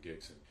playing them in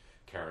gigs and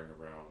carrying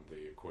around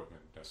the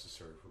equipment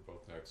necessary for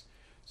both necks.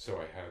 So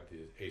I had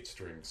the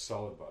 8-string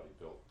solid body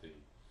built, the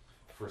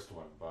first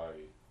one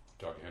by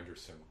Doug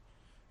Henderson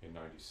in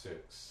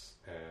 96,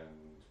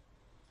 and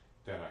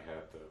then I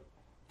had the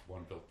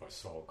one built by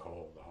Saul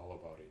Cole, the hollow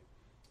body.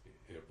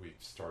 We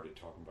started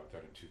talking about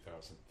that in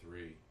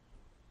 2003,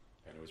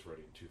 and it was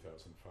ready in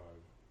 2005.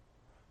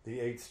 The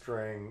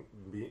 8-string,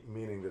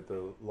 meaning that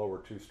the lower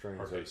 2 strings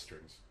are bass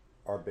strings.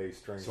 Are bass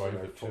strings. So I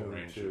have the full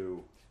range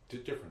to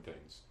of different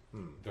things.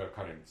 The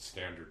kind of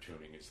standard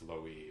tuning is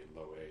low E and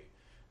low A,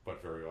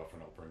 but very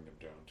often I'll bring them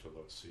down to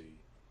low C,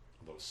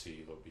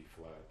 low B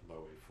flat,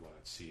 low A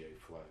flat, C A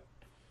flat.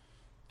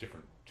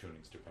 Different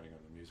tunings depending on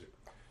the music.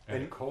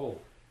 And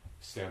Cole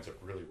stands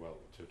up really well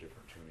to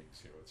different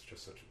tunings. It's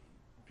just such a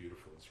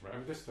beautiful instrument. I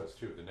mean, this does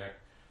too. The neck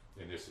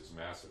in this is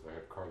massive. I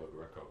had Carlo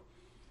Greco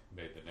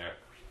made the neck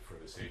for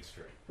this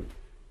 8-string,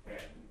 and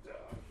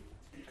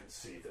you can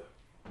see the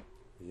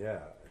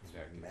it's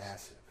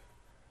massive.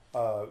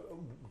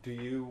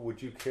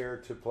 Would you care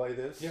to play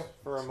this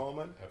for a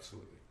moment?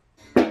 Absolutely.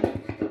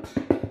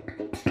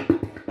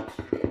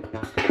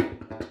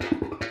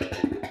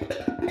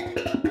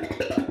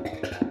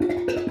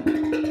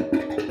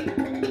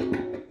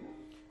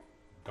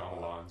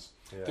 Gamelans.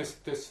 Yeah.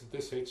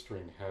 This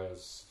 8-string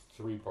has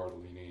 3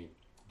 Bartolini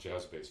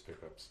jazz bass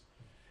pickups,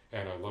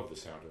 and I love the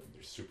sound of them.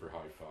 They're super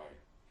hi-fi,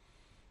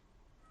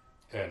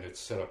 and it's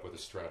set up with a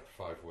Strat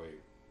 5-way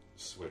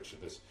switch.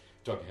 This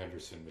Doug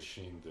Henderson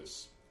machined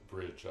this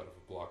bridge out of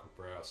a block of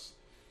brass.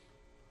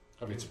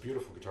 I mean, it's a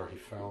beautiful guitar. He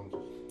found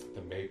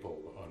the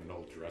maple on an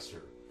old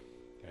dresser,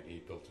 and he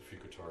built a few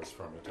guitars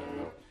from it. And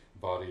the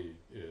body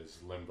is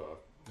Limba,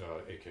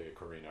 aka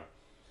Corina,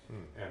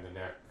 and the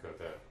neck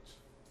that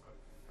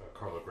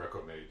Carlo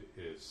Greco made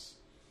is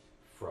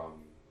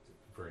from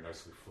very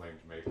nicely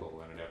flamed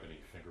maple and an ebony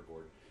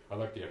fingerboard. I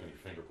like the ebony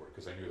fingerboard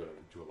because I knew that I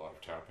could do a lot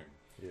of tapping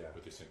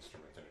with this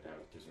instrument, and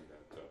it gives me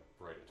that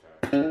bright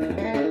attack. It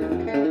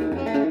really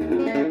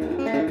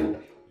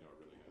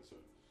has a.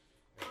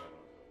 And then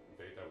on the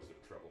bass, that was a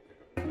treble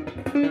pickup.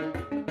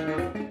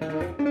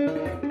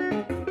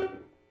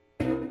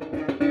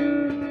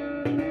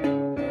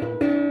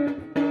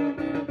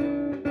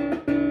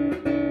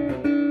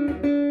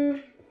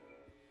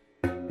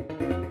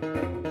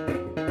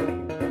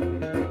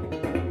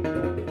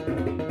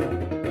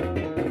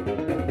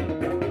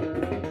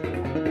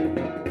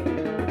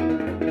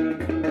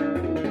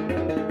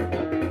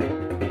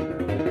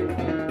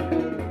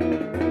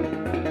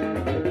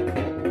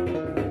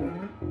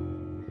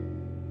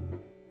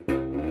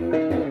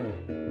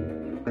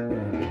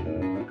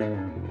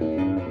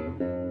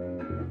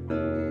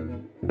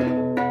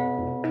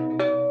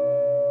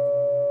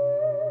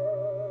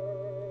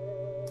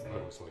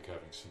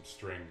 Some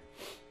string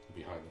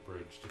behind the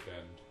bridge to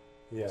bend,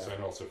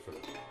 and also for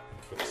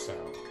the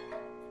sound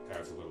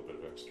adds a little bit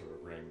of extra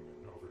ring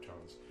and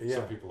overtones.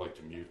 Some people like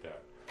to mute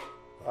that.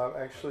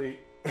 Actually,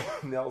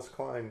 Nels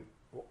Cline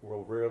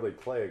will rarely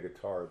play a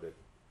guitar that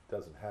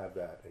doesn't have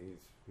that.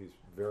 He's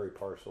very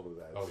partial to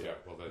that. Oh yeah,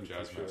 well the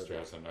Jazz Master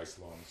has a nice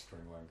long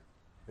string length.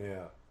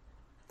 Yeah.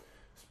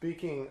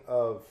 Speaking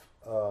of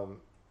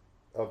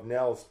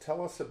Nels,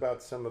 tell us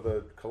about some of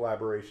the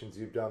collaborations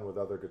you've done with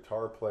other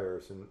guitar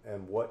players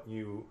and what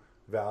you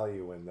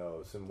value in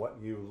those and what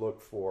you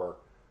look for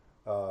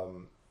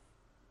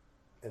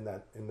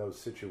in those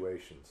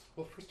situations.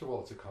 Well, first of all,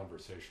 it's a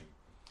conversation.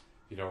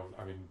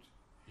 I mean,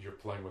 you're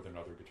playing with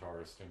another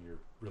guitarist and you're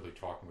really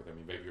talking with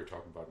them. Maybe you're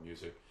talking about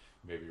music,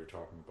 maybe you're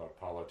talking about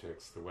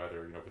politics, the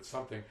weather, but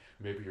something,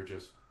 maybe you're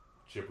just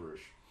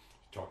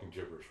talking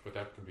gibberish, but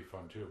that can be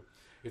fun too.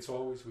 It's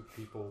always with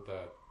people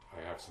that I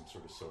have some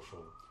sort of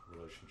social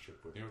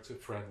relationship with. It's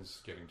friends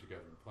getting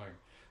together and playing.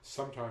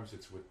 Sometimes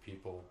it's with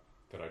people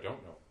that I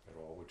don't know at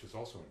all, which is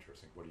also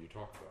interesting. What do you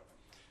talk about?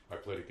 I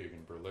played a gig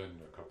in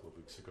Berlin a couple of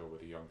weeks ago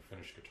with a young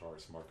Finnish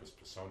guitarist, Markus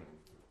Pessonen,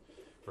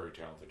 very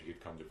talented.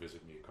 He'd come to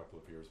visit me a couple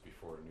of years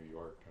before in New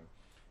York, and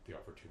the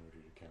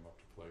opportunity came up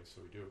to play,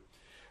 so we do.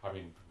 I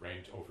mean,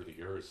 over the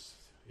years,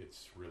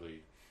 it's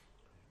really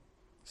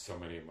so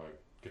many of my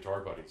guitar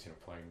buddies,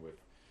 playing with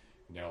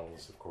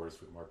Nels, of course,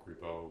 with Mark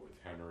Ribot,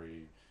 with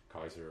Henry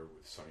Kaiser,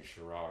 with Sonny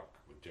Chirac,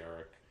 with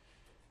Derek,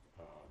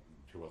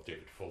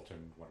 David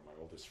Fulton, one of my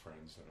oldest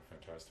friends and a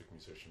fantastic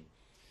musician,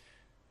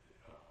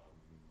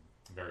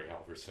 Mary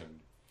Halverson.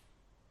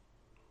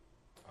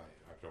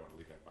 I don't want to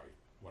leave that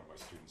one of my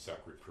students,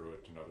 Zachary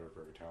Pruitt, another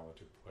very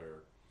talented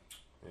player.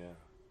 Yeah.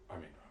 I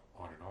mean,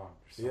 on and on.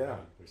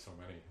 There's so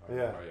many.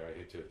 I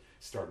hate to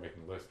start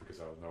making a list because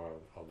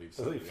I'll leave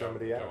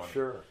somebody out.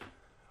 Sure.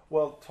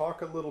 Well,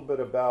 talk a little bit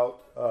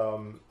about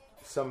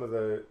some of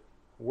the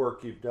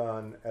work you've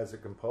done as a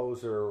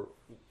composer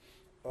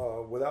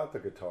without the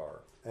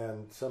guitar,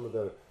 and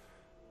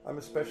I'm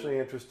especially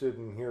interested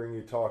in hearing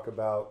you talk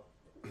about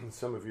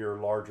some of your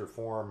larger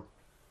form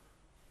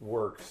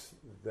works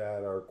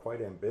that are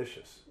quite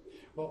ambitious.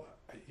 Well,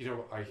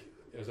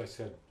 as I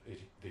said,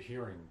 the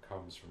hearing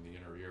comes from the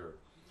inner ear,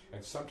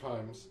 and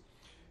sometimes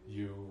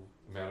you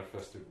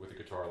manifest it with a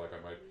guitar. Like I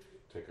might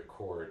take a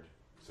chord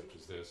such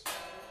as this,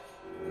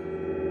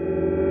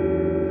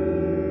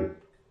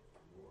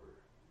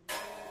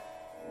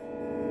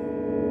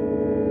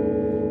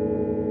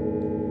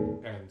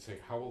 and say,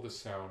 how will this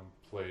sound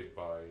played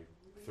by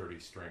 30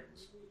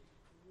 strings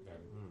and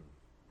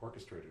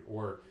orchestrated?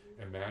 Or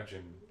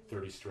imagine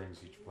 30 strings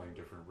each playing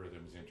different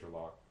rhythms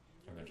interlocked,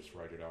 and then just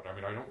write it out. I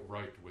mean, I don't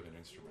write with an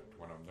instrument.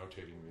 When I'm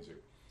notating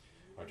music,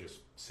 I just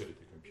sit at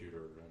the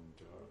computer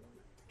and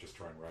just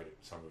try and write it.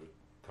 Some of it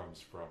comes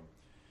from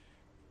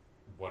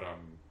what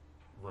I'm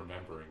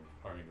remembering.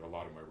 I mean, a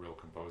lot of my real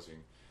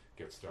composing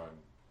gets done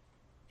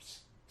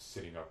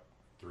sitting up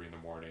 3 in the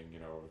morning,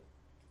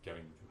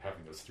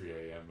 having those 3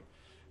 a.m.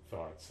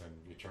 thoughts, and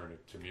you turn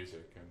it to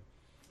music. And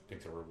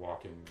things that we're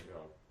walking,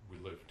 we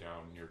live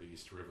down near the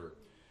East River,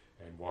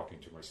 and walking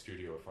to my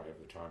studio, if I have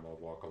the time, I'll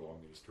walk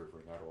along the East River,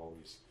 and that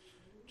always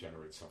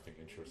generates something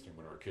interesting.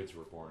 When our kids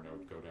were born, I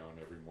would go down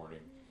every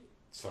morning,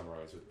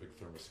 sunrise, with a big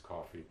thermos of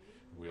coffee,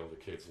 wheel the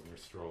kids in their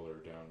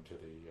stroller down to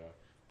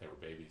they were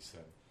babies,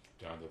 and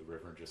down to the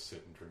river, and just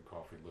sit and drink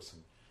coffee and listen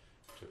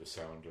to the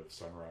sound of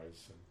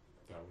sunrise, and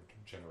that would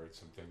generate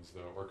some things.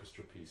 The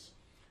orchestra piece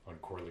on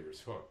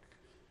Corlear's Hook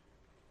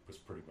was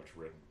pretty much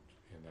written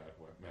in that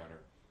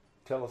manner.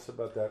 Tell us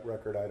about that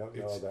record. I don't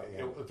know that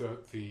one.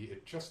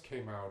 It just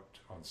came out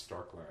on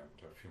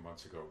Starkland a few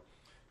months ago,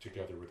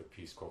 together with a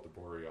piece called The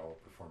Boreal,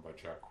 performed by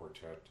Jack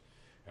Quartet,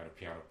 and a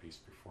piano piece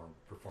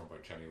performed by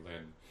Jenny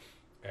Lynn,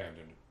 and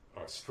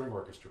a string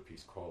orchestra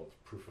piece called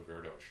Proof of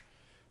Erdos,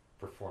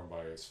 performed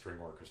by a string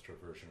orchestra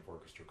version of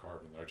Orchestra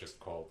Carbon that I just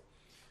called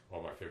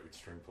all my favorite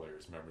string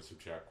players, members of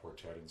Jack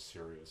Quartet and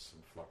Sirius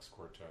and Flux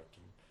Quartet,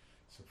 and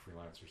some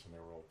freelancers, and they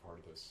were all part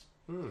of this.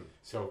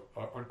 So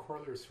on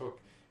Corlear's Hook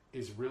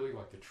is really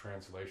like the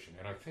translation,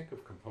 and I think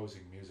of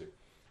composing music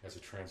as a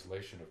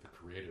translation of the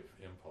creative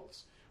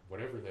impulse,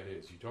 whatever that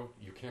is.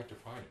 You can't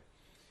define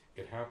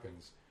it. It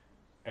happens,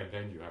 and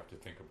then you have to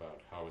think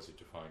about how is it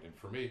defined. And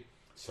for me,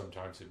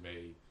 sometimes it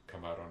may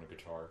come out on a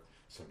guitar,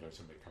 sometimes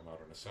it may come out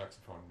on a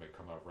saxophone, it may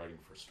come out writing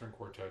for a string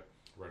quartet,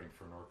 writing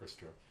for an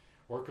orchestra.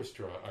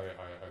 Orchestra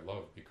I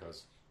love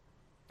because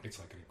it's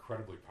like an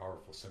incredibly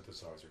powerful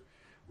synthesizer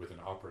with an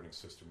operating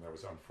system that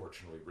was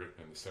unfortunately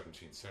written in the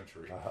 17th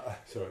century.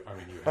 So I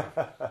mean,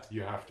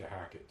 you have to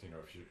hack it. If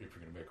you're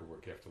going to make it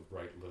work, you have to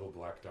write little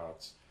black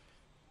dots,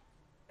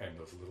 and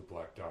those little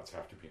black dots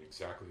have to be in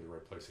exactly the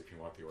right place if you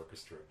want the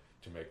orchestra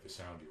to make the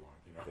sound you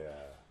want. Yeah.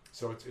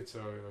 So it's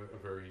a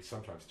very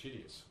sometimes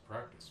tedious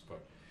practice,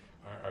 but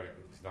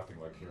it's nothing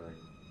like hearing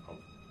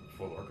a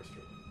full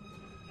orchestra.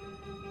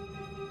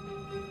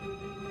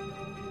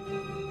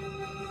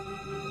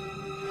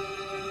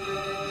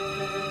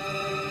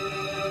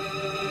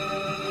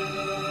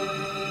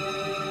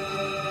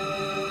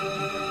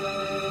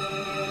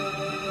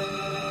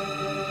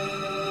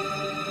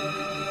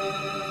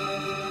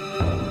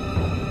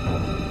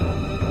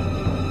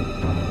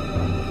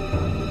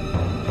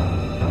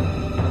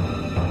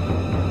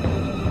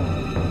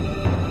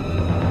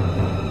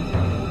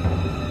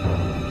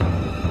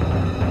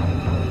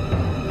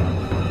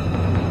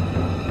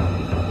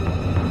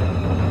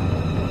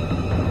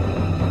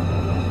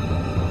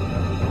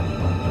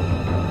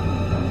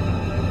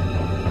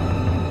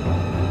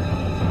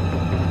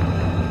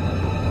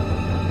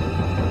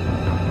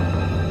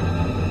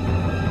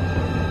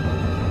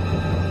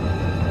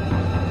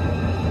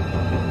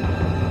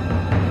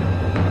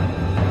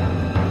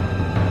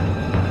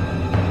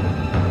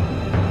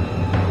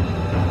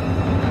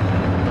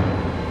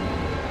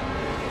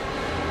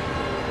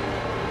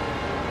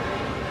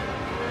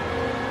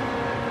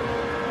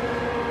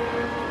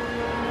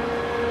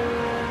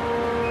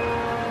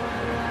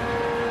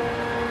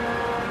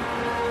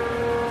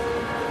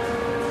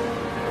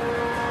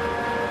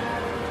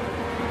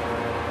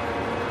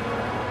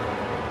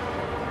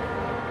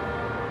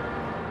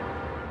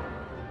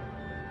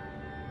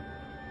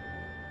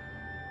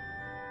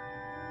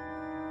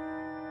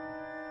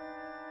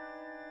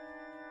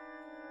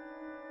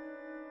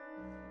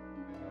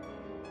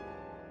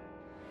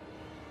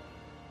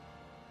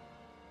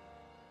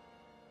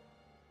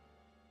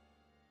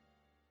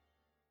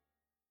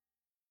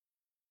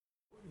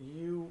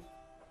 You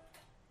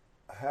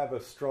have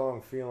a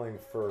strong feeling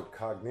for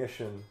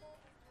cognition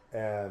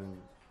and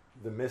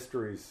the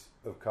mysteries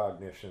of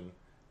cognition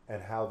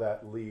and how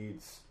that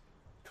leads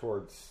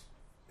towards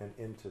and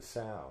into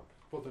sound.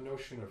 Well, the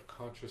notion of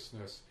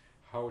consciousness,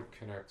 how it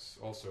connects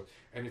also,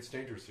 and it's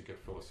dangerous to get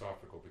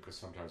philosophical because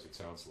sometimes it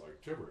sounds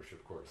like gibberish,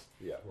 of course,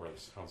 or it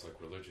sounds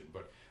like religion,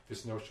 but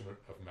this notion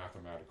of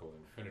mathematical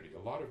infinity, a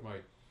lot of my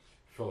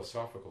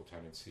philosophical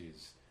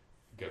tendencies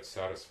get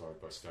satisfied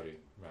by studying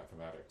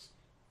mathematics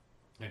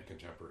and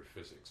contemporary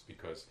physics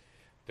because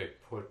they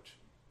put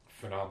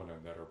phenomenon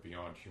that are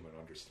beyond human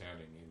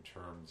understanding in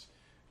terms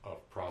of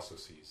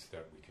processes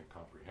that we can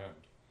comprehend.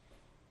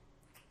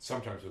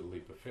 Sometimes with a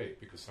leap of faith,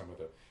 because some of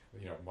the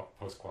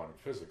post-quantum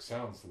physics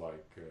sounds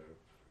like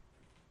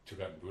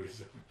Tibetan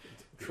Buddhism.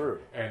 True.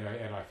 And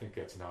I think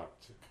that's not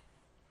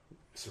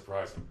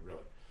surprising,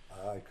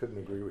 really. I couldn't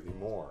agree with you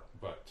more.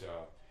 But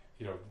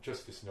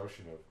just this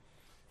notion of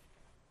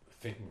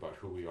thinking about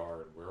who we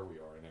are and where we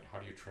are, and then how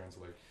do you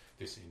translate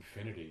this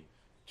infinity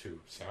to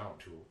sound,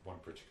 to one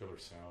particular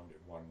sound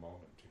at one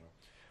moment?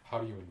 How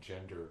do you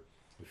engender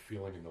the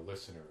feeling in the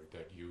listener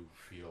that you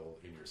feel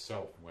in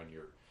yourself when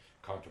you're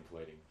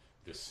contemplating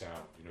this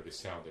sound? This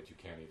sound that you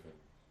can't even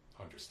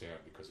understand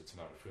because it's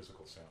not a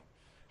physical sound.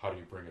 How do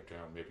you bring it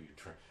down? Maybe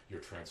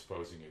you're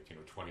transposing it,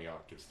 20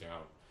 octaves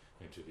down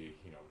into the,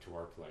 to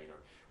our plane,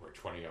 or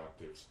 20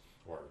 octaves,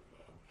 or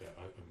an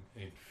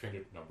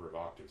infinite number of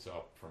octaves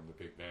up from the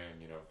Big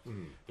Bang.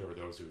 There are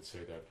those who would say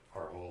that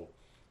our whole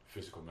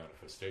physical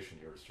manifestation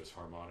here is just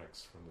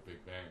harmonics from the Big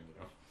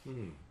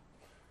Bang.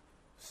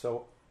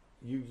 So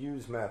you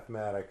use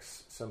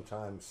mathematics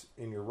sometimes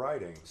in your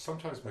writing.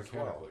 Sometimes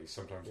mechanically, well.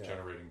 Sometimes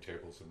generating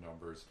tables of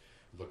numbers,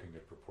 looking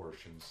at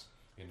proportions.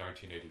 In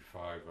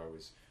 1985, I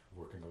was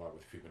working a lot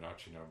with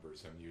Fibonacci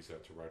numbers and used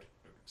that to write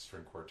a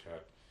string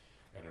quartet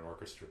and an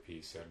orchestra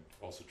piece, and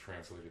also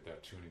translated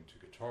that tuning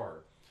to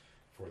guitar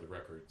for the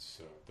records,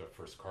 the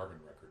first Carbon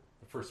record,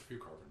 the first few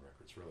Carbon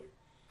records, really.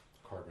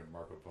 Carbon,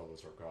 Marco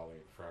Polo's Orgali,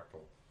 and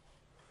Fractal.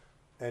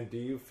 And do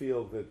you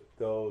feel that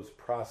those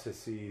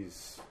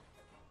processes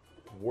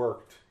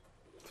worked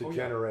to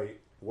generate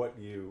what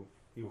you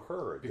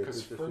heard?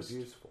 Because this first, was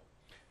useful.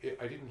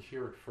 I didn't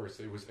hear it first.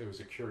 It was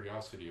a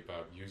curiosity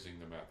about using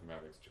the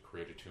mathematics to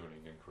create a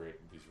tuning and create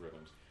these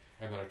rhythms.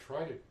 And then I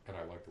tried it, and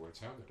I liked the way it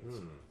sounded.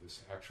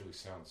 This actually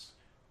sounds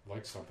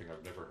like something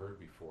I've never heard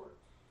before,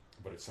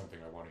 but it's something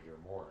I want to hear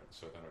more. And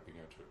so then I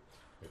began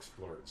to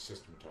explore it and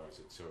systematize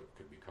it so it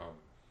could become,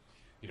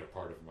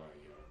 part of my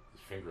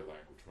finger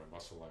language, my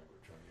muscle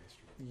language on the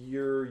instrument.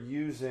 You're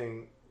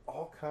using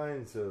all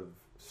kinds of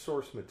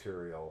source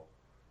material,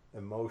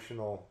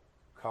 emotional,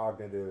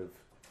 cognitive,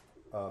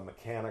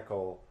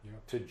 mechanical,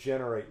 to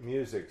generate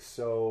music.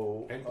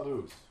 So and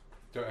blues.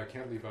 I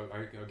can't leave out.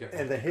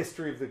 And the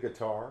history of the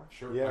guitar.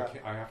 Sure. Yeah.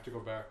 I have to go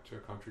back to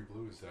country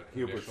blues. That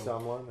Hubert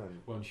Sumlin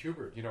and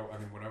Hubert.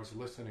 When I was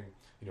listening,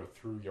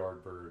 through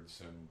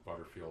Yardbirds and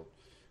Butterfield,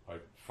 I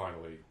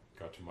finally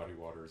got to Muddy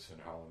Waters and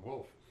Howlin'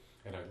 Wolf,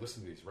 and I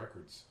listened to these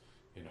records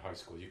in high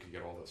school. You could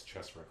get all those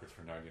chess records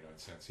for 99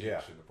 cents each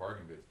in the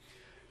bargain bin,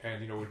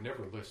 and would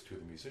never list who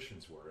the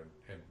musicians were.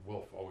 And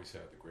Wolf always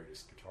had the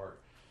greatest guitar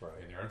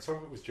in there, and some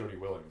of it was Jody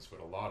Williams, but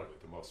a lot of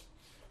it, the most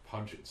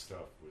pungent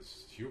stuff,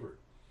 was Hubert.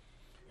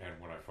 And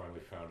when I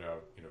finally found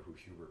out, who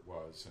Hubert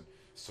was and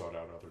sought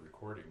out other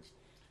recordings,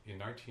 in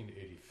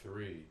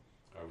 1983,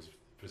 I was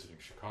visiting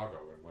Chicago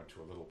and went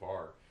to a little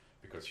bar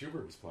because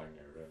Hubert was playing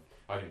there. And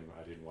I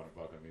didn't want to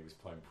bug him. He was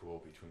playing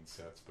pool between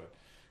sets, but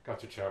got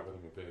to chat with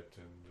him a bit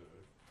and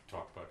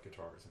talk about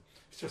guitars. And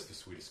he's just the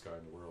sweetest guy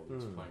in the world. He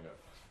was playing a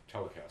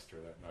Telecaster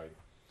that night.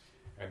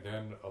 And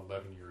then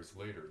 11 years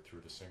later,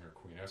 through the singer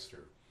Queen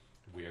Esther,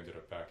 we ended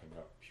up backing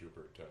up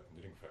Hubert at the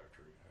Knitting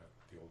Factory, at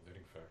the old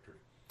Knitting Factory.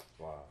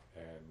 Wow.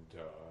 And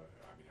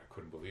I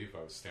couldn't believe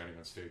I was standing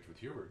on stage with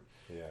Hubert.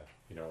 Yeah.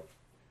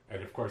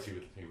 And of course he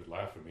would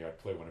laugh at me. I'd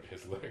play one of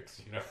his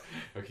licks,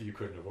 like you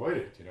couldn't avoid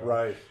it,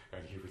 Right.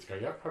 And he would go,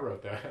 "Yep, I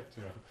wrote that,"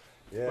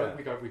 Yeah. But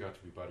we got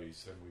to be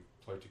buddies, and we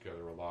played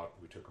together a lot.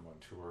 We took him on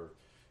tour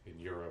in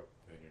Europe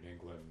and in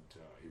England.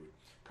 He would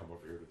come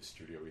over here to the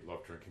studio. He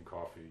loved drinking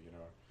coffee.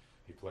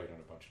 He played on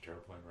a bunch of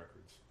Terraplane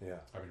records. Yeah.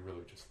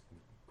 Really just the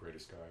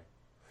greatest guy.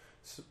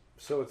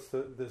 So it's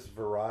this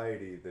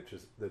variety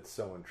that's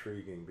so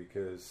intriguing,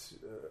 because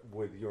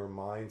with your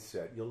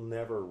mindset, you'll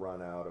never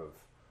run out of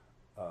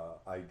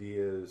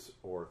ideas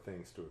or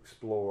things to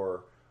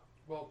explore.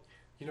 Well,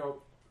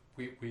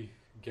 we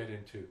get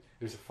into,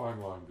 there's a fine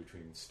line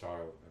between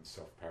style and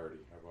self-parody,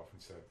 I've often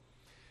said.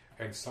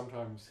 And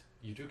sometimes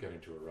you do get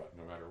into a rut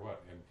no matter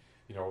what. And,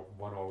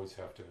 one always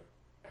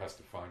has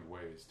to find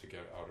ways to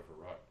get out of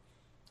a rut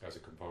as a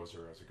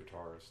composer, as a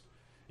guitarist.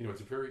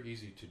 It's very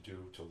easy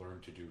to learn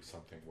to do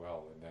something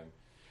well, and then,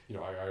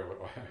 I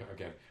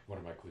again, one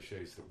of my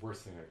cliches, the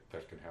worst thing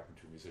that can happen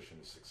to a musician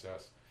is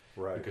success.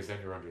 Right. Because then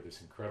you're under this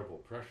incredible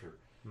pressure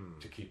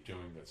to keep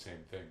doing that same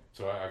thing.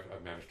 So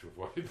I've managed to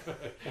avoid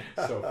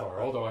that so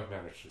far, although I've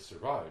managed to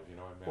survive,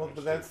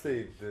 but that's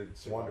the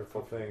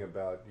wonderful thing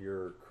about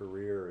your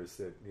career is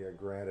that,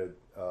 granted,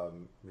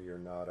 you're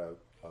not a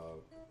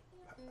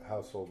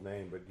household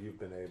name, but you've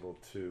been able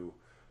to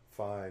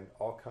find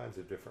all kinds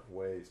of different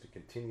ways to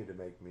continue to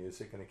make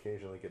music and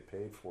occasionally get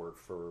paid for it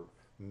for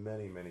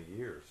many, many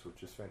years,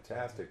 which is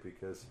fantastic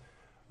because,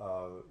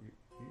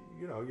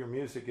 your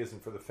music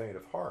isn't for the faint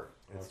of heart.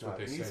 It's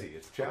not easy. Say.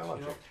 It's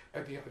challenging.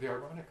 And the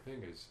ironic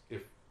thing is,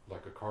 if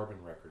like a Carbon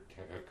record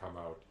had come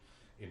out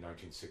in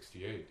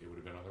 1968, it would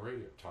have been on the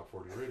radio, top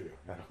 40 radio.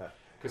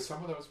 Because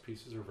some of those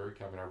pieces are very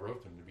catchy. I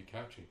wrote them to be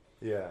catchy.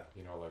 Yeah.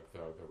 Like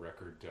the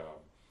record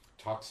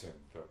Toxin,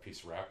 the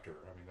piece Raptor.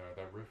 I mean,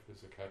 that riff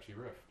is a catchy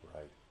riff.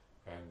 Right.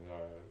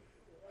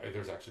 And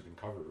there's actually been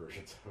cover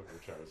versions of it,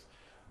 which I was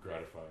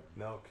gratified.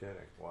 No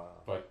kidding. Wow.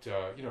 But,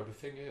 the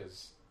thing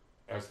is,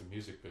 as the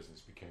music business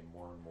became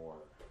more and more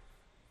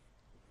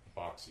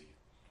boxy,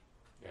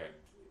 and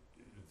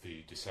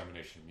the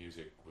dissemination of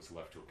music was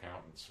left to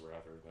accountants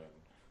rather than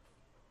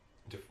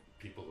to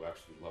people who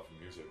actually love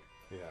the music.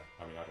 Yeah.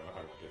 I mean, I don't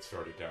want to get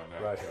started down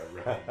that Right.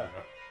 road.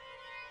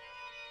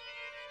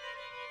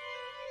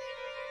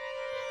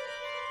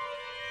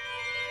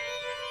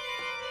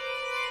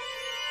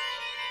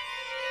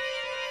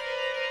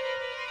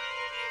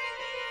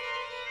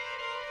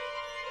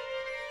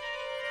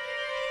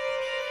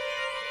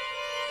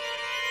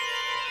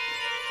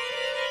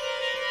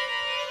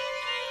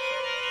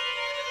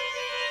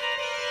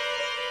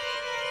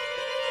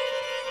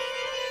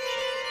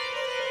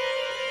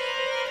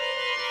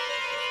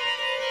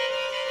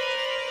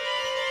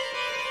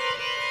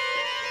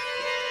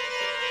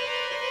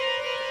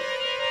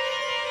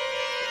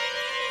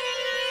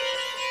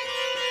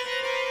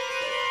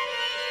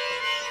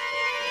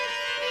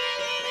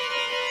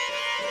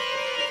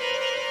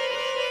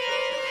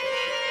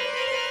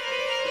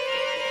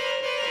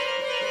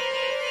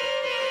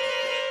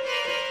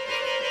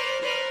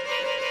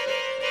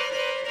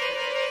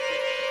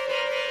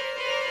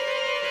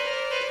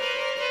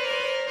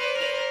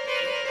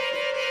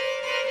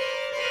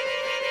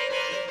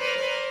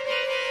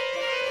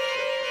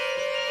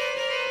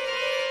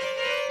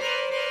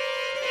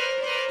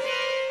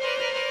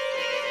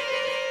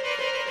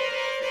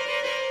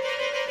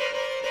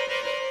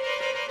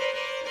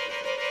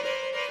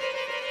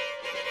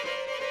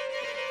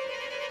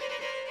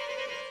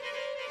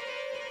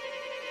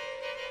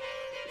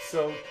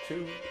 So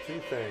two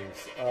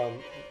things.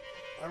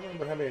 I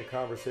remember having a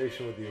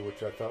conversation with you,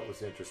 which I thought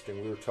was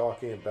interesting. We were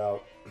talking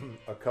about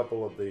a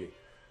couple of the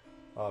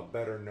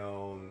better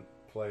known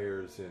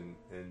players in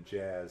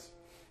jazz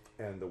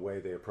and the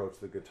way they approach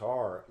the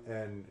guitar,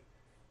 and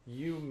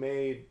you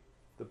made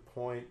the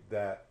point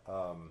that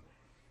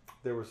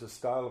there was a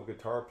style of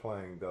guitar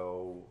playing,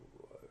 though,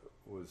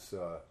 was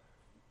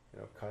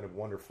kind of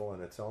wonderful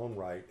in its own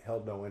right,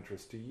 held no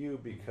interest to you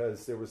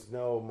because there was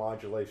no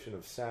modulation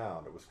of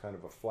sound. It was kind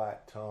of a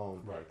flat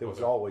tone that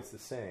was always the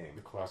same.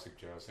 The classic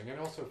jazz thing, and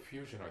also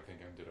fusion, I think,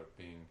 ended up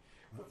being.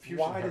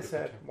 Why is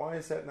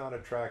that not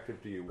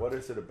attractive to you? What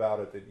is it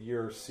about it that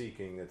you're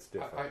seeking that's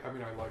different?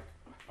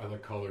 I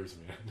like colors,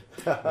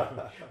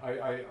 man.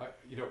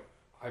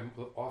 I'm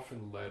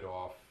often led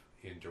off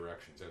in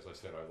directions. As I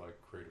said, I like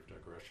creative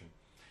digression,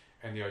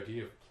 and the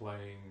idea of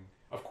playing.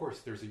 Of course,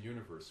 there's a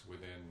universe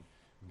within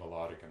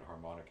melodic and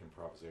harmonic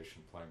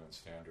improvisation playing on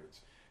standards,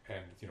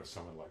 and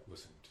someone like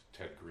listen to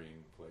Ted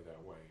Green play that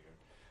way,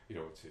 and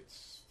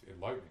it's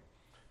enlightening,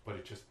 but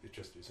it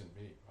just isn't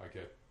me. I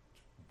get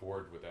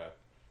bored with that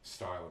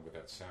style and with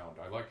that sound.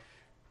 I like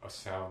a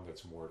sound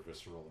that's more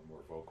visceral and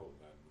more vocal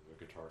than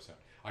the guitar sound.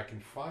 I can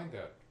find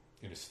that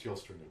in a steel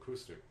string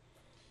acoustic,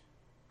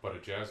 but a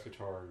jazz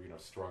guitar,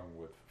 strung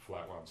with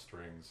flat wound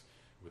strings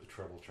with the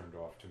treble turned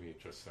off, to me it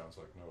just sounds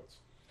like notes.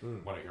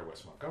 When I hear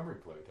Wes Montgomery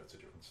play, that's a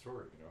different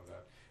story.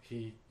 That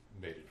he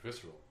made it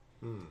visceral.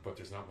 But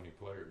there's not many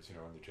players, in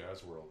the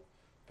jazz world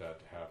that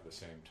have the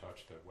same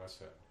touch that Wes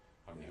had.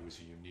 I mean, he was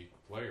a unique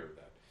player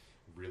that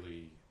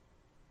really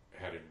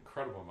had an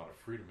incredible amount of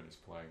freedom in his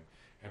playing,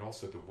 and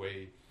also the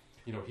way,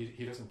 he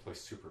doesn't play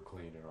super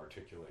clean and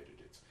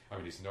articulated.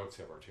 His notes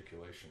have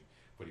articulation,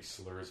 but he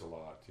slurs a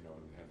lot, and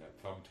that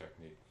thumb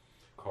technique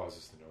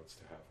causes the notes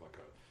to have like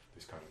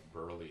this kind of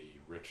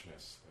burly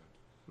richness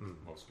that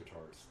most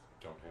guitarists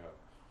don't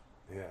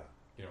have.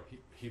 Yeah.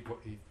 He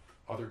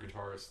other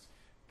guitarists,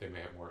 they may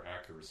have more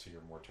accuracy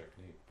or more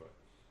technique, but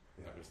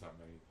there's not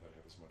many that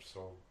have as much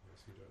soul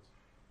as he does.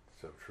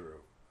 So true.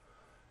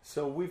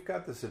 So we've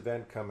got this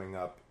event coming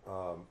up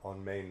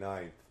on May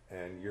 9th,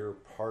 and you're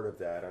part of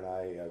that, and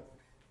I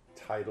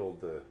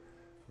titled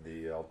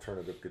the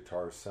Alternative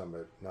Guitar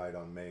Summit night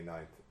on May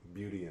 9th,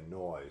 Beauty and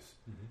Noise.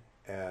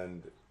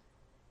 And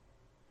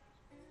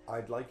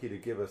I'd like you to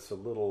give us a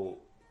little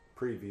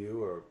preview,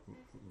 or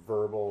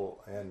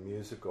verbal and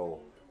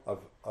musical,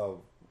 of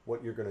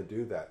what you're going to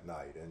do that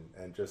night,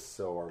 and just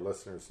so our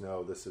listeners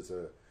know, this is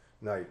a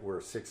night where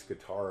 6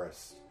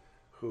 guitarists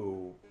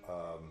who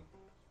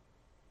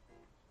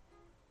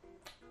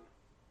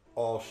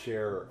all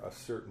share a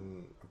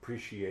certain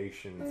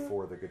appreciation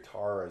for the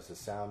guitar as a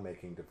sound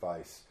making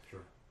device, Sure.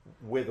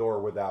 with or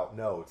without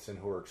notes, and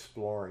who are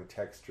exploring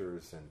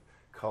textures and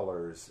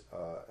colors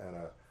and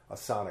a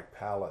sonic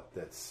palette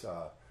that's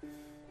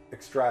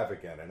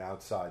extravagant and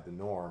outside the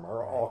norm,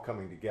 are all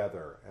coming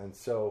together. And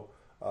so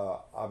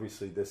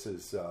obviously this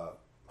is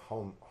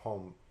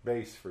home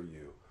base for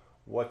you.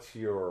 What's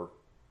your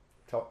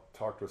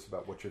talk to us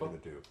about what you're going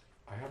to do?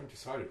 I haven't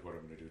decided what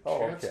I'm going to do. Oh,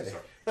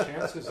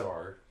 Chances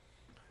are,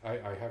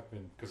 I have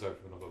been, because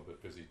I've been a little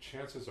bit busy,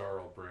 chances are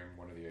I'll bring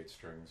one of the 8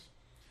 strings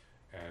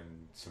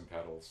and some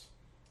pedals.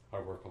 I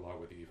work a lot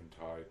with the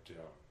Eventide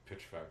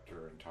pitch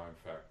factor and time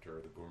factor,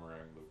 the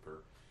boomerang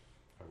looper.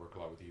 I work a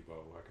lot with Ebo.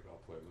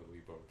 I'll play a little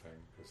Ebo thing,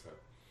 because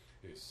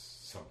is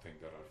something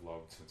that I've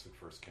loved since it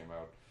first came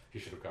out. He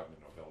should have gotten a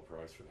Nobel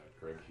Prize for that,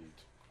 Greg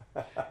Heat.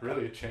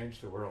 Really, it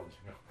changed the world,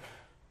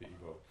 the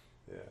EVO.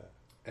 Yeah.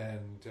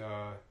 And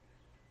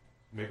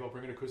maybe I'll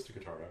bring an acoustic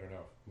guitar, I don't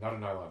know. Not a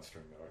nylon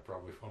string, though. I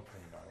probably won't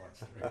bring a nylon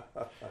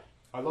string.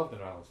 I love the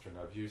nylon string.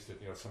 I've used it,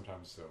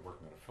 sometimes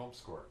working on a film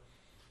score,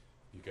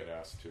 you get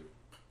asked to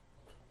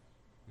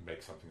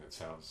make something that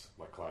sounds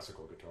like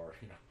classical guitar,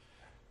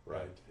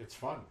 Right. And it's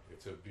fun.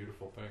 It's a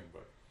beautiful thing,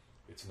 but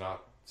it's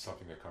not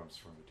something that comes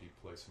from a deep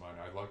place of mine.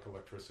 I like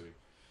electricity.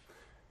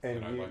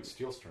 And I like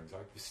steel strings.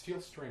 The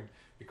steel string,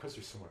 because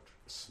there's so much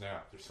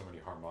snap, there's so many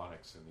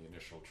harmonics in the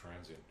initial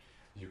transient,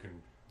 you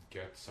can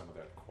get some of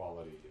that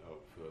quality of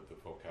the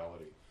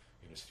vocality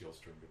in a steel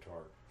string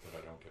guitar that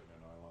I don't get in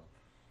a nylon.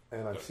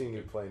 And I've seen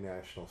you play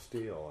National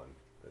Steel, and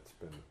it's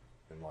been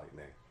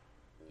enlightening.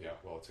 Yeah,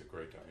 well, it's a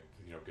great,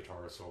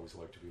 guitarists always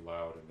like to be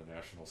loud, and the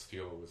National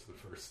Steel was the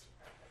first.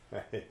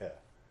 Yeah.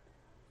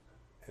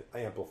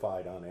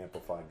 Amplified,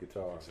 unamplified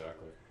guitar.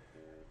 Exactly.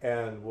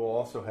 And we'll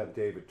also have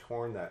David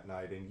Torn that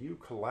night, and you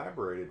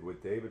collaborated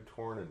with David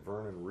Torn and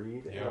Vernon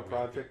Reid in a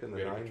project in the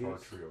 90s? We had a guitar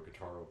trio,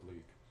 Guitar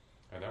Oblique,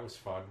 and that was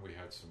fun. We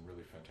had some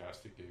really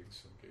fantastic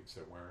gigs, some gigs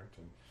that weren't,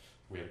 and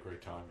we had a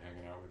great time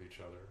hanging out with each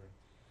other. And,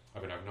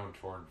 I've known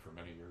Torn for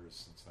many years,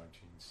 since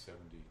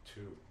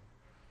 1972,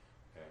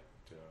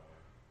 and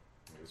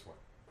he was one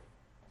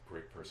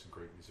great person,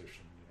 great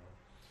musician,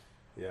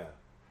 Yeah.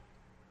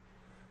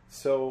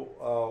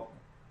 So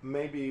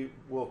maybe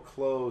we'll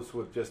close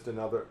with just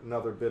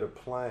another bit of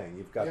playing.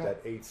 You've got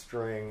that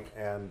 8-string,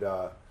 and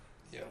let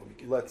me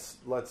get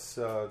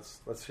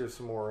let's hear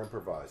some more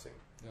improvising.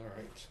 All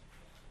right.